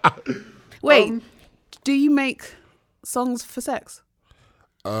 I mean, wait, do you make songs for sex?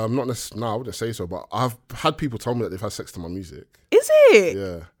 not necessarily. No, I wouldn't say so. But I've had people tell me that they've had sex to my music. Is it?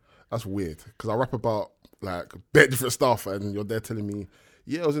 Yeah, that's weird because I rap about like a bit different stuff, and you're there telling me,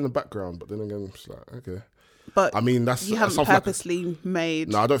 yeah, I was in the background, but then again, it's like okay. But I mean, that's you haven't something like- purposely made.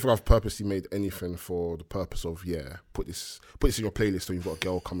 No, I don't think I've purposely made anything for the purpose of put this in your playlist so you've got a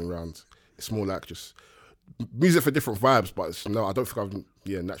girl coming around. It's more like just music for different vibes, but no, I don't think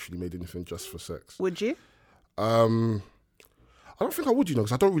I've naturally made anything just for sex. Would you? I don't think I would,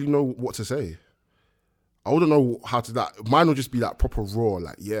 because I don't really know what to say. I wouldn't know how to that. Mine would just be like proper raw,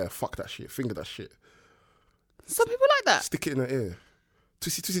 like yeah, fuck that shit, finger that shit, Some people like that. stick it in her ear,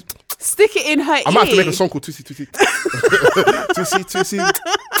 twissy. Stick it in her ear. I might have to make a song called twissy, twissy.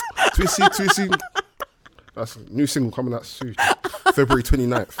 That's a new single coming out soon, February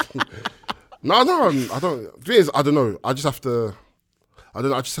 29th. No, I don't. The thing is, I don't know. I just have to. I don't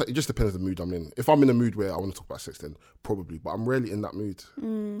know. It just depends on the mood I'm in. If I'm in a mood where I want to talk about sex, then probably. But I'm rarely in that mood.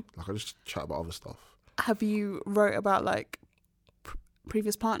 Like I just chat about other stuff. Have you wrote about like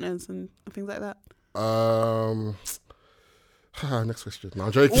previous partners and things like that? Next question. No,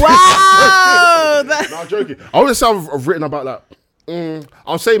 I'm joking. Wow! No, I'm joking. I wouldn't say I've written about that.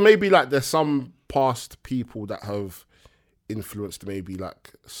 I'll say maybe like there's some past people that have influenced maybe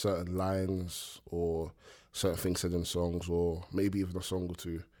like certain lines or certain things said in songs, or maybe even a song or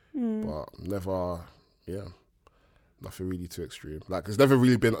two, but never, nothing really too extreme. Like, there's never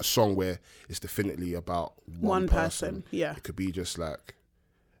really been a song where it's definitely about one person. Yeah. It could be just like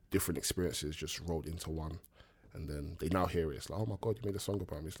different experiences just rolled into one. And then they now hear it. It's like, oh my God, you made a song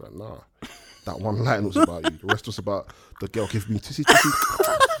about me. It's like, nah, that one line was about you. The rest was about the girl give me tissy.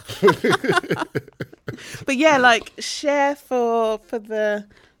 But yeah, like, share for the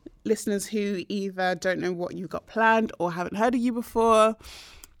listeners who either don't know what you've got planned or haven't heard of you before.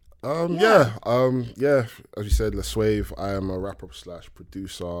 As you said, LaSwave. I am a rapper /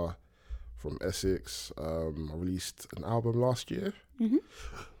 producer from Essex. I released an album last year.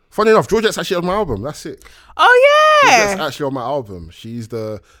 Funny enough, Georgette's actually on my album. That's it. Oh yeah, Georgette's actually on my album. She's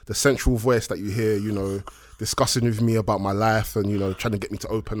the central voice that you hear, you know, discussing with me about my life and, you know, trying to get me to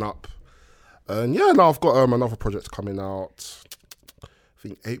open up. And yeah, now I've got another project coming out. I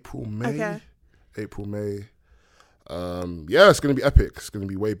think April, May. It's going to be epic. It's going to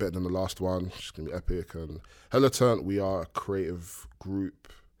be way better than the last one. It's going to be epic. And Hella Turnt, we are a creative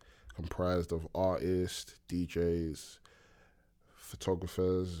group comprised of artists, DJs,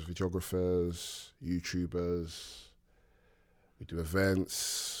 photographers, videographers, YouTubers. We do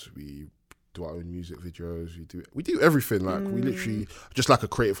events. We do our own music videos. We do everything. Like we literally just like a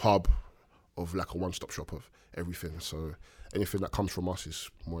creative hub of like a one-stop shop of everything. So anything that comes from us is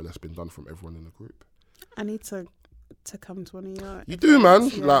more or less been done from everyone in the group. I need to come to one of your. You do, man.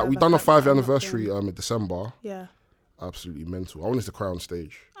 Yeah, like we done a 5-year I'm not anniversary doing- in December. Yeah. Absolutely mental. I wanted to cry on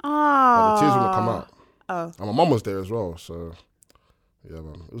stage. Oh. The tears wouldn't come out. Oh. And my mum was there as well, so yeah,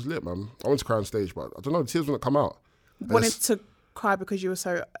 man. It was lit, man. I wanted to cry on stage, but I don't know, the tears wouldn't come out. Wanted to cry because you were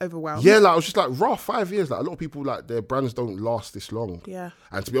so overwhelmed. Yeah, like I was just like, raw 5 years. Like a lot of people, like their brands don't last this long. Yeah.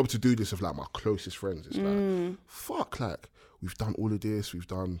 And to be able to do this with like my closest friends, it's like, fuck, like we've done all of this, we've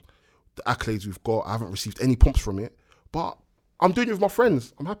done the accolades we've got. I haven't received any pumps from it, but I'm doing it with my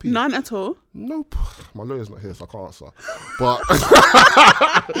friends. I'm happy. None at all. Nope. My lawyer's not here, so I can't answer.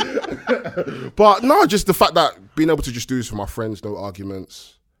 But no, just the fact that being able to just do this for my friends, no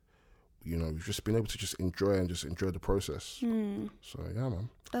arguments. You know, we've just been able to just enjoy the process. So yeah, man.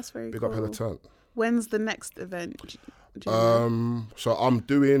 That's very Big cool. up Hella Turnt. When's the next event? Do you know? So I'm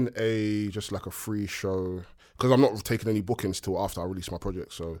doing just like a free show because I'm not taking any bookings till after I release my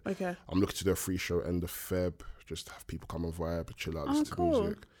project. So Okay. I'm looking to do a free show end of Feb. Just have people come and vibe, chill out, listen to cool.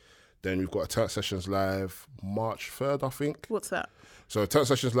 music. Then we've got a Turnt Sessions Live March 3rd, I think. What's that? So Turnt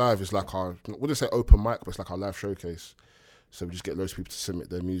Sessions Live is like our, I wouldn't say open mic, but it's like our live showcase. So we just get loads of people to submit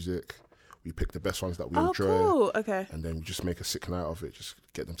their music. We pick the best ones that we enjoy. Cool. Okay. And then we just make a sick night of it. Just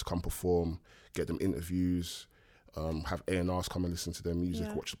get them to come perform, get them interviews, have A&Rs come and listen to their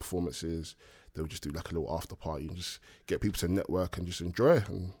music, watch the performances. They'll just do like a little after party and just get people to network and just enjoy it.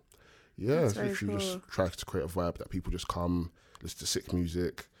 And yeah, it's literally just try to create a vibe that people just come, listen to sick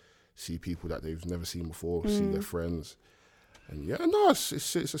music, see people that they've never seen before, see their friends. And yeah, no, it's a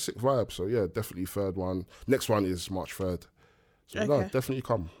sick vibe. So yeah, definitely third one. Next one is March 3rd. So no, definitely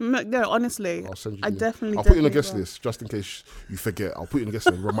come. No, honestly, I'll send you. I'll put you on the guest list just in case you forget. I'll put you on the guest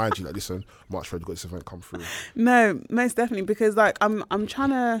list and remind you that listen, March 3rd, you got this event come through. No, most definitely, because like I'm trying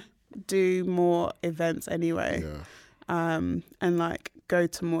to do more events anyway. Yeah. And like go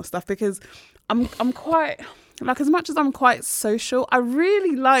to more stuff because I'm quite like, as much as I'm quite social, I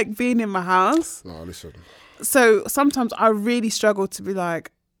really like being in my house. No, listen. So sometimes I really struggle to be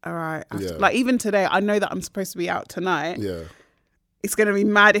like, all right, like even today, I know that I'm supposed to be out tonight. Yeah. It's going to be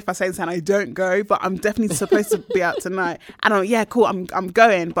mad if I say something I don't go, but I'm definitely supposed to be out tonight. And I'm, yeah, cool, I'm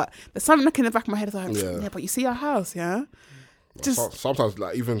going. But there's something like in the back of my head, like, yeah, but you see our house, yeah? Just sometimes,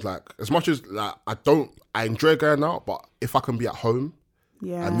 like, even like, as much as like, I enjoy going out, but if I can be at home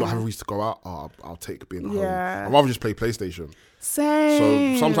and not have a reason to go out, I'll take being at home. I'd rather just play PlayStation.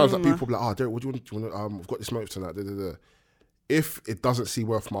 Same. So sometimes like people be like, Derek, what do you want? We've got this motive tonight. If it doesn't seem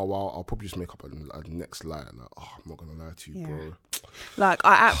worth my while, I'll probably just make up a next lie. Like, I'm not gonna lie to you, bro. Like,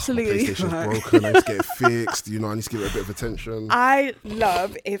 I absolutely... My PlayStation's broken, I need to get it fixed, I need to give it a bit of attention. I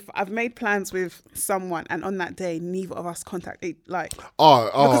love if I've made plans with someone and on that day, neither of us contact it, like...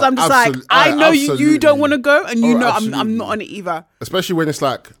 because I'm just like, I know you don't want to go and I'm not on it either. Especially when it's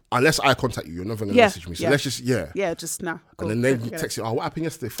like, unless I contact you, you're not going to message me. So let's just, just now. Cool. And then you text you, what happened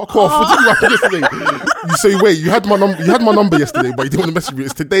yesterday? Fuck off, what did you happen yesterday? You say, wait, you had my number yesterday, but you didn't want to message me.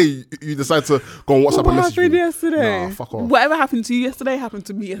 It's today you decide to go on WhatsApp and message me. What happened yesterday? Nah, fuck off. Whatever happened to you yesterday happened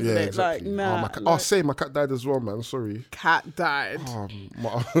to me yesterday. Yeah, exactly. Like, nah. My cat died as well, man. Sorry. Cat died.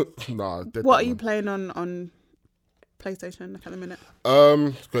 Nah. What are you playing on PlayStation like, at the minute?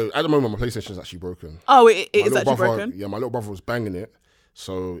 At the moment, my PlayStation is actually broken. Oh, it My is little actually brother, broken? Yeah, my little brother was banging it,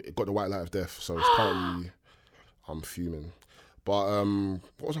 so it got the white light of death. So it's currently, I'm fuming. But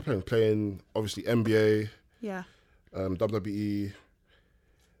what was I playing? Playing, obviously, NBA, Yeah. WWE,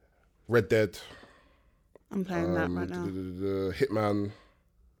 Red Dead. I'm playing that right now. The Hitman.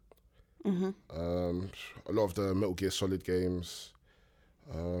 A lot of the Metal Gear Solid games.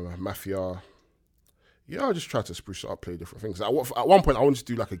 Mafia. Yeah, I just try to spruce it up, play different things. At one point, I wanted to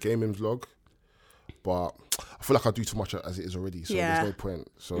do like a gaming vlog, but I feel like I do too much as it is already, so there's no point.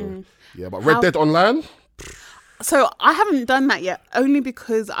 So yeah, but Red Dead Online. So I haven't done that yet, only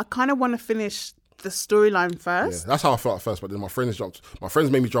because I kind of want to finish the storyline first. Yeah, that's how I felt at first, but then my friends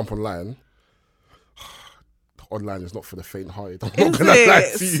made me jump online. Online is not for the faint-hearted. I'm not gonna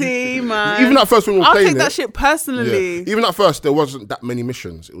lie to you. See, man. Even at first when we were I'll playing take that shit personally. Yeah. Even at first, there wasn't that many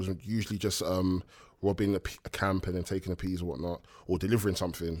missions. It was usually just robbing a camp and then taking a piece or whatnot, or delivering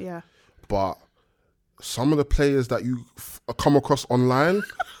something. Yeah. But some of the players that you come across online,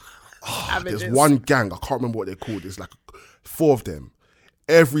 there's one gang, I can't remember what they're called. There's like 4 of them.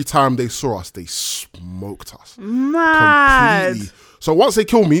 Every time they saw us, they smoked us. Mad. Completely. So once they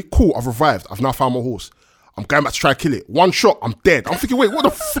kill me, cool, I've revived. I've now found my horse. I'm going back to try to kill it. One shot, I'm dead. I'm thinking, wait, what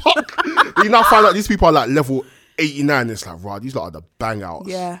the fuck? But you now find out these people are like level 89. It's like, right, these lot are the bang outs.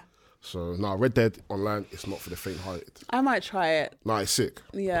 Yeah. So, Red Dead Online, it's not for the faint-hearted. I might try it. It's sick.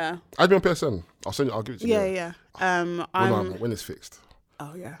 Yeah. I'd be on PSN. I'll give it to you. Yeah. When it's fixed.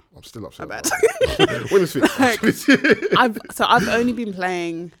 Oh, yeah. I'm still upset. I bet. When it's fixed. I've only been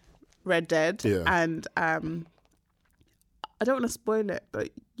playing Red Dead. Yeah. And I don't want to spoil it, but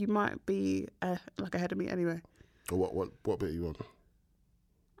you might be like ahead of me anyway. What bit are you on?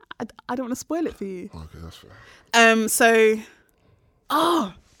 I don't want to spoil it for you. Okay, that's fair.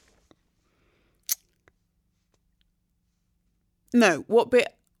 No, what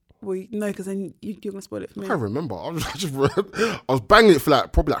bit? Well, no, because then you're going to spoil it for me. I can't remember. I was banging it for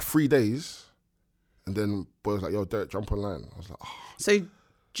probably 3 days. And then boy was like, yo, Derek, jump online. I was like, oh. So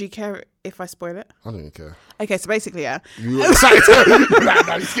do you care if I spoil it? I don't even care. Okay, so basically, yeah. You were excited.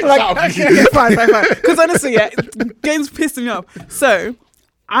 Okay, fine. Because honestly, yeah, game's pissing me off. So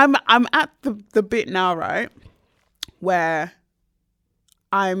I'm at the bit now, right, where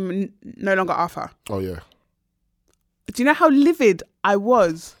I'm no longer Arthur. Oh, yeah. Do you know how livid I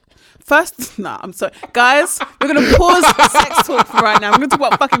was? First, I'm sorry. Guys, we're going to pause sex talk for right now. I'm going to talk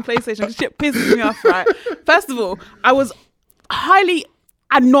about fucking PlayStation because shit pisses me off, right? First of all, I was highly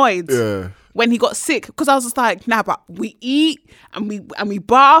annoyed when he got sick because I was just like, nah, but we eat and we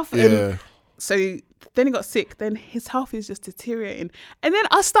bath. And so then he got sick. Then his health is just deteriorating. And then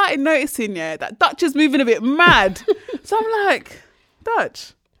I started noticing, that Dutch is moving a bit mad. So I'm like,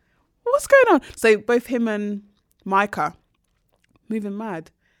 Dutch, what's going on? So both him and Micah moving mad.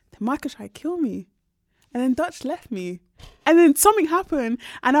 Then Micah tried to kill me. And then Dutch left me. And then something happened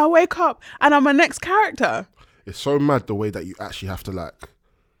and I wake up and I'm my next character. It's so mad the way that you actually have to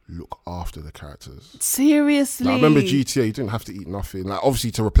look after the characters. Seriously. I remember GTA, you didn't have to eat nothing.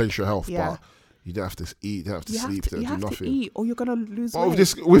 Obviously to replace your health, but you didn't have to eat, you didn't have to sleep, you didn't have to do nothing. To eat or you're going to lose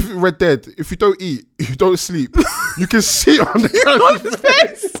weight. With Red Dead, if you don't eat, you don't sleep, you can see it on the character's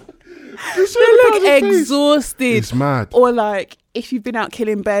face. They look exhausted. It's mad. Or if you've been out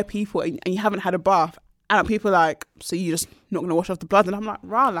killing bare people and you haven't had a bath, and people are like, so you're just not going to wash off the blood? And I'm like,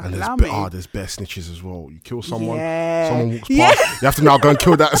 allow me. There's bare snitches as well. You kill someone, someone walks past, you have to now go and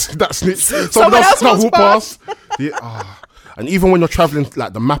kill that snitch. Someone else walks past. And even when you're traveling,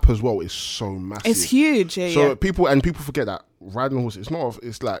 the map as well is so massive. It's huge. So people forget that riding a horse, it's not.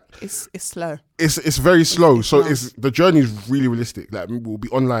 It's it's slow. It's very slow. So the journey is really realistic. We'll be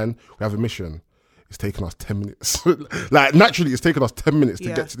online. We have a mission. It's taken us 10 minutes. Naturally, it's taken us 10 minutes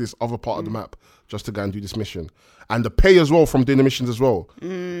to get to this other part of the map just to go and do this mission. And the pay as well from doing the missions as well.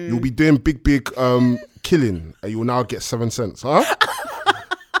 You'll be doing big killing, and you'll now get 7 cents. Huh?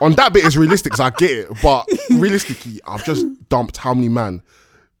 On that bit is realistic, because I get it. But realistically, I've just dumped how many man.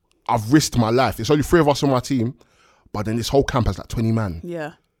 I've risked my life. It's only 3 of us on my team, but then this whole camp has 20 man.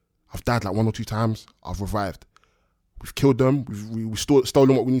 Yeah. I've died 1 or 2 times. I've revived. We've killed them. We've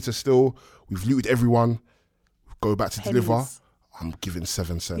stolen what we need to steal. We've looted everyone. Go back to deliver. I'm giving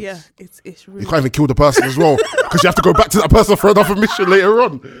 7 cents. Yeah, it's really. You can't even kill the person as well, because you have to go back to that person for another mission later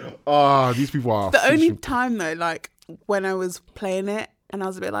on. These people are. The only time though, when I was playing it, and I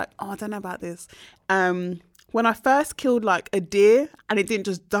was a bit I don't know about this. When I first killed a deer and it didn't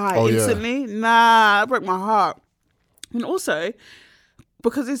just die instantly, that broke my heart. And also,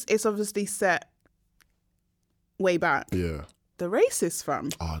 because it's obviously set way back. Yeah. the racists, fam.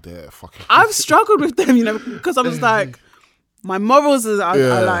 Oh, they're fucking. I've struggled with them, you know, because I was like, my morals are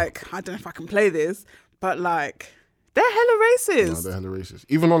like, I don't know if I can play this, but like, they're hella racist. No, they're hella racist.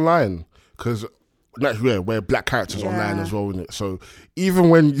 Even online, because naturally, we're black characters online as well, innit? So even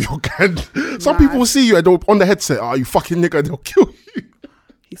when you can, some people will see you and they'll, on the headset, "Oh, you fucking nigga," they'll kill you.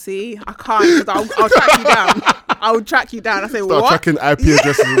 You see, I can't, because I'll track you down. I'll track you down. I say, Start what? tracking IP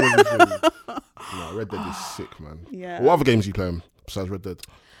addresses and everything. No, Red Dead is sick, man. Yeah. What other games are you playing besides Red Dead?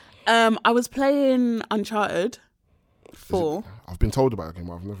 I was playing Uncharted 4. I've been told about it,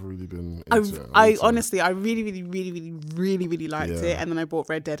 but I've never really been into it. I honestly, I really liked it, and then I bought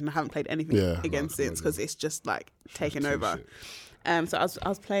Red Dead, and I haven't played anything again since, because it's just like taken over. So I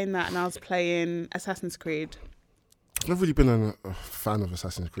was playing that, and I was playing Assassin's Creed. I've never really been a fan of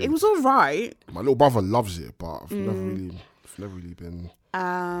Assassin's Creed. It was all right. My little brother loves it, but I've never really been.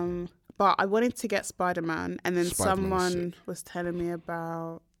 But I wanted to get Spider-Man, and then Spider-Man someone was telling me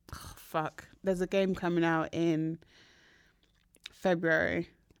about there's a game coming out in February.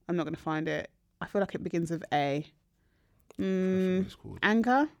 I'm not going to find it. I feel like it begins with A.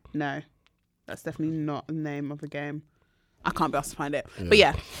 Anchor? No, that's definitely not the name of the game. I can't be asked to find it. But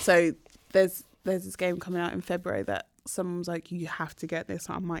yeah, so there's this game coming out in February that someone was like, you have to get this.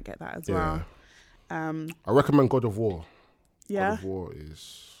 So I might get that as well. I recommend God of War. Yeah. God of War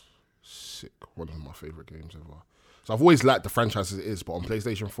is sick. One of my favourite games ever. So I've always liked the franchise as it is, but on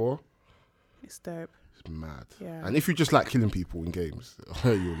PlayStation 4, it's dope. It's mad. Yeah. And if you just like killing people in games,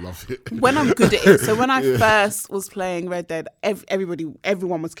 you'll love it. When I'm good at it. So when I first was playing Red Dead,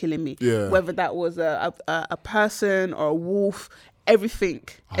 everyone was killing me. Yeah. Whether that was a person or a wolf, everything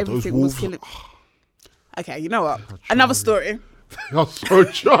was killing. Okay, you know what? Another story. They are so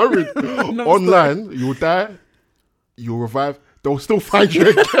charming. Online, you'll die, you'll revive, they'll still find you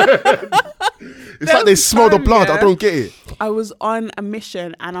again. It's like they smell the blood. I don't get it. I was on a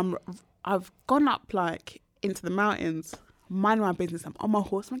mission, and I've gone up like into the mountains, minding my business. I'm on my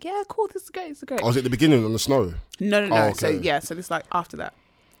horse. I'm like, yeah, cool, this is great, it's great. Oh, was it at the beginning on the snow? No. Oh, okay. So this like after that.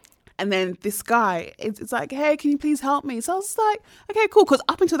 And then this guy, it's like, hey, can you please help me? So I was like, okay, cool. Because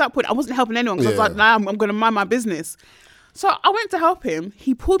up until that point, I wasn't helping anyone. Because I was like, nah, I'm going to mind my business. So I went to help him.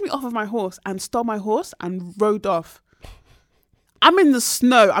 He pulled me off of my horse and stole my horse and rode off. I'm in the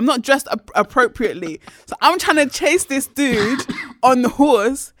snow. I'm not dressed appropriately. So I'm trying to chase this dude on the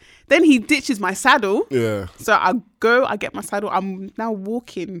horse. Then he ditches my saddle. Yeah. So I get my saddle. I'm now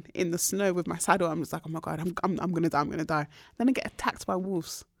walking in the snow with my saddle. I'm just like, oh my God, I'm going to die. Then I get attacked by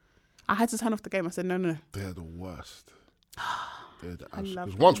wolves. I had to turn off the game. I said, no. They're the worst. They're the I love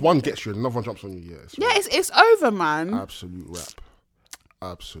absolute. Once one gets you, another one jumps on you. It's over, man. Absolute rap.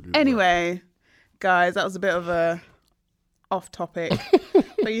 Absolute. Anyway, guys, that was a bit of a off topic,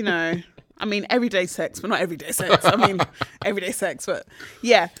 but you know, I mean, everyday sex, but not everyday sex. I mean, everyday sex, but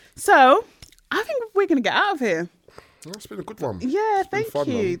yeah. So I think we're gonna get out of here. That's been a good one. Yeah, thank fun,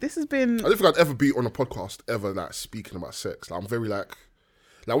 you. Man. This has been. I don't think I'd ever be on a podcast ever like speaking about sex. Like I'm very like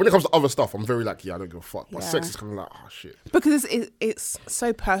when it comes to other stuff, I'm very like, yeah, I don't give a fuck. But sex is kind of like, oh shit. Because it's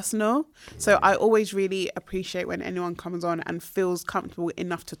so personal. So I always really appreciate when anyone comes on and feels comfortable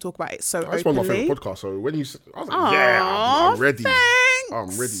enough to talk about it so openly. That's one of my favourite podcasts. So when you, I was like, I'm ready. Thanks. I'm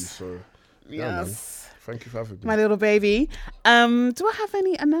ready. So yeah, man. Thank you for having me. My little baby. Do I have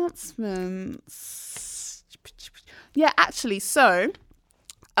any announcements? Yeah, actually. So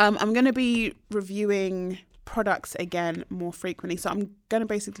I'm going to be reviewing products again more frequently, so I'm gonna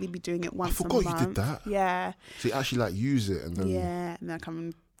basically be doing it once a month. I forgot you did that. Yeah, so you actually like use it and then and then I come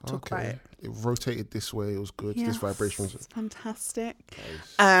and talk about it. It rotated this way, it was good. This vibration was fantastic.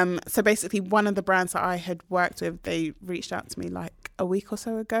 Nice. So basically one of the brands that I had worked with, they reached out to me like a week or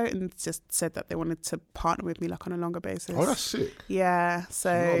so ago and just said that they wanted to partner with me like on a longer basis. Oh, that's sick. Yeah,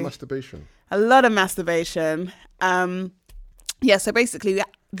 so a lot of masturbation. Yeah, so basically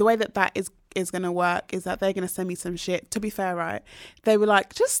the way that is going to work is that they're going to send me some shit. To be fair, right? They were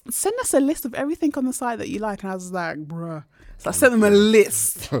like, just send us a list of everything on the site that you like. And I was like, bruh. So I sent them a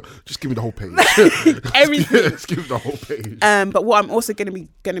list. Just give me the whole page. Everything. Just give me the whole page. But what I'm also going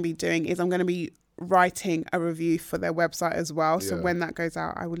to be doing is I'm going to be writing a review for their website as well. So when that goes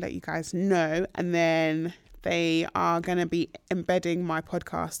out, I will let you guys know. And then they are going to be embedding my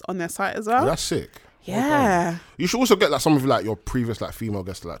podcast on their site as well. Oh, that's sick. Yeah. You should also get like some of like your previous like female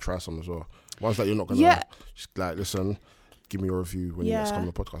guests to like try some as well. Ones that you're not gonna just like listen, give me a review when you next come on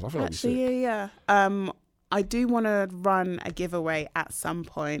the podcast. I think that'd be sick. Yeah. I do want to run a giveaway at some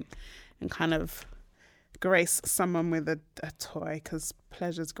point and kind of grace someone with a toy because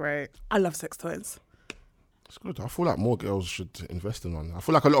pleasure's great. I love sex toys. It's good. I feel like more girls should invest in one. I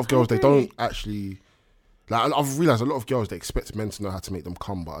feel like a lot of girls they don't actually Like, I've realised a lot of girls, they expect men to know how to make them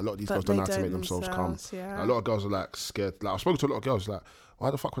come, but a lot of these But girls don't know they how to make don't themselves come. yeah. Like, a lot of girls are like scared. Like, I've spoken to a lot of girls like,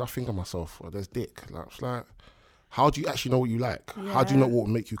 why the fuck would I finger myself? Or there's dick. Like, it's like, how do you actually know what you like? How do you know what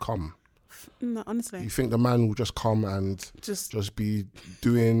will make you come? No, honestly. You think the man will just come and just be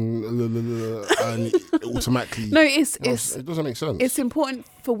doing and automatically? No, it doesn't make sense. It's important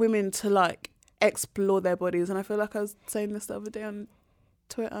for women to like explore their bodies, and I feel like I was saying this the other day on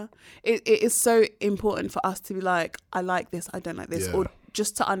Twitter. It is so important for us to be like, I like this, I don't like this, or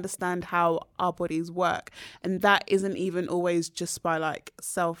just to understand how our bodies work, and that isn't even always just by like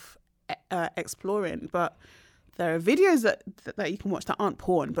self exploring, but there are videos that you can watch that aren't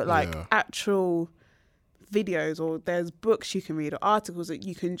porn, but like actual videos, or there's books you can read or articles that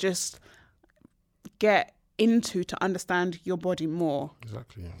you can just get into to understand your body more.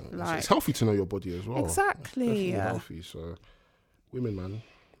 Exactly. Like, it's healthy to know your body as well. Exactly. It's healthy. So women, man.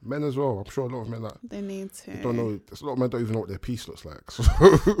 Men as well. I'm sure a lot of men that they need to. Don't know. There's a lot of men don't even know what their piece looks like. So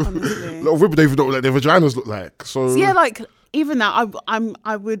honestly, a lot of women don't even know what their vaginas look like. So yeah, like even now,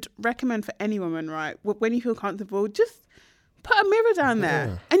 I would recommend for any woman, right, when you feel comfortable, just put a mirror down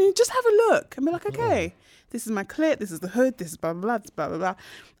there and just have a look and be like, okay, this is my clit, this is the hood, this is blah blah blah, this blah blah blah.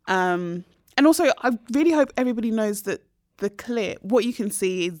 And also, I really hope everybody knows that the clit, what you can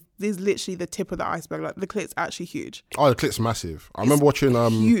see is literally the tip of the iceberg. Like the clit's actually huge. Oh, the clit's massive. I remember watching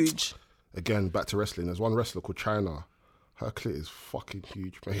huge. Again, back to wrestling. There's one wrestler called Chyna. Her clit is fucking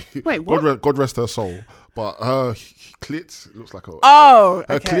huge, mate. Wait, what? God rest her soul. But her clit looks like a... Oh,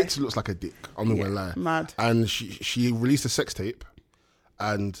 her okay. clit looks like a dick. I'm not gonna lie. Mad. And she released a sex tape,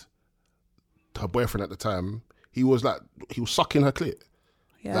 and her boyfriend at the time, he was sucking her clit.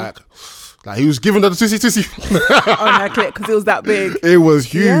 Yeah. Like he was giving her the tissy on her clit because it was that big. It was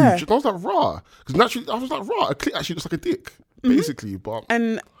huge. Yeah. I was like, raw. Because naturally, I was like, raw. A clit actually looks like a dick, basically. But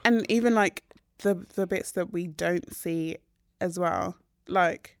and even like the bits that we don't see as well,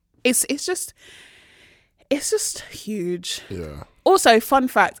 like it's just huge. Yeah. Also, fun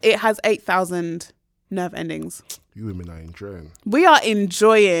fact: it has 8,000 nerve endings. You women are enjoying. We are I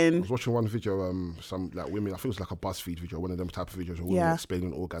enjoying. was watching one video, some like women, I think it was like a BuzzFeed video, one of them type of videos where women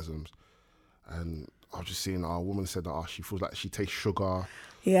explaining orgasms. And I was just seeing a woman said that she feels like she tastes sugar.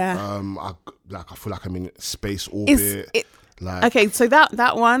 Yeah. I feel like I'm in space orbit. Okay, so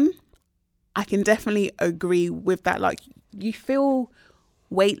that one, I can definitely agree with that. Like you feel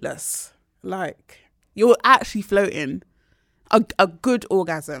weightless, like you're actually floating. A good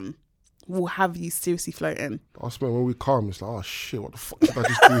orgasm will have you seriously floating. I swear, when we come, it's like, oh shit, what the fuck did I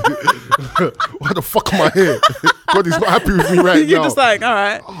just do? Why the fuck am I here? God is not happy with me right now. You're just like, all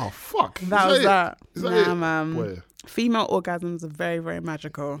right. Oh fuck. That was that. Is that it? Man. Boy. Female orgasms are very, very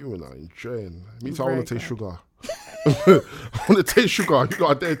magical. You and I enjoying. Me too, I want to taste sugar. I want to taste sugar. You know,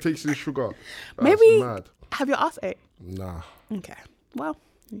 I dare taste this sugar. That's Maybe, mad. have your ass ate? Nah. Okay. Well,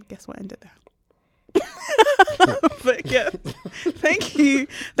 guess what ended there. But yeah, thank you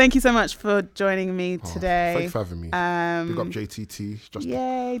so much for joining me today. Thanks for having me. Big up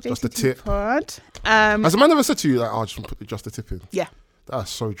JTT. Just a tip. Pod. Has a man ever said to you like, "Oh, just put just a tip in"? Yeah.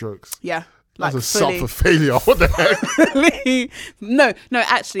 That's so jokes. Yeah. That's a setup for failure. What the heck? No.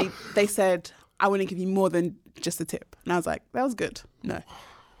 Actually, they said I want to give you more than just a tip, and I was like, that was good. No.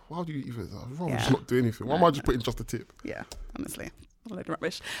 Why do you even? I'd rather just not do anything. Why am I just putting just a tip? Yeah, honestly. A load of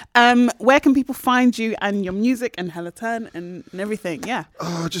rubbish. Where can people find you and your music and Hella Turn and everything? Yeah.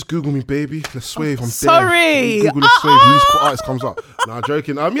 Just Google me, baby. Let's Swave. I'm sorry. there. Google Let's Swave. Musical artist comes up. Nah,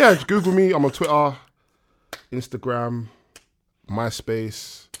 joking. Yeah, just Google me. I'm on Twitter, Instagram,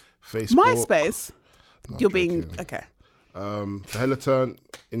 MySpace, Facebook. MySpace? No, you're being okay. The Hella Turn,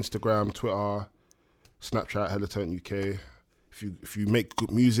 Instagram, Twitter, Snapchat, Hella Turn UK. If you make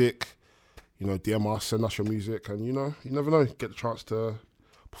good music, you know, DM us, send us your music, and you know, you never know, get the chance to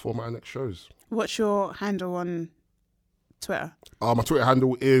perform at our next shows. What's your handle on Twitter? My Twitter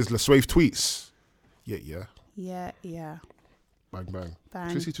handle is LeSwave Tweets. Yeah. Bang.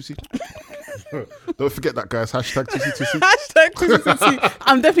 Twissy. Don't forget that, guys. Hashtag Twissy. Hashtag Twissy.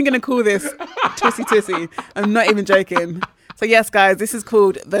 I'm definitely going to call this Twissy. I'm not even joking. So yes, guys, this is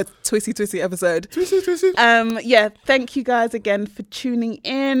called the Twissy episode. Twissy. Yeah, thank you guys again for tuning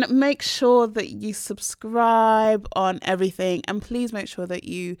in. Make sure that you subscribe on everything, and please make sure that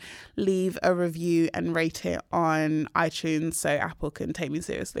you leave a review and rate it on iTunes so Apple can take me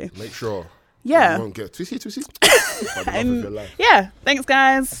seriously. Make sure. Yeah. You won't get Twissy. And yeah, thanks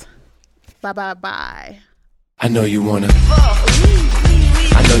guys. Bye. I know you wanna.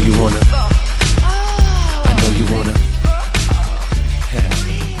 I know you wanna. I know you wanna.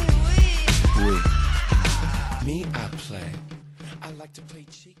 Me, I play. I like to play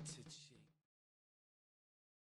cheek to cheek.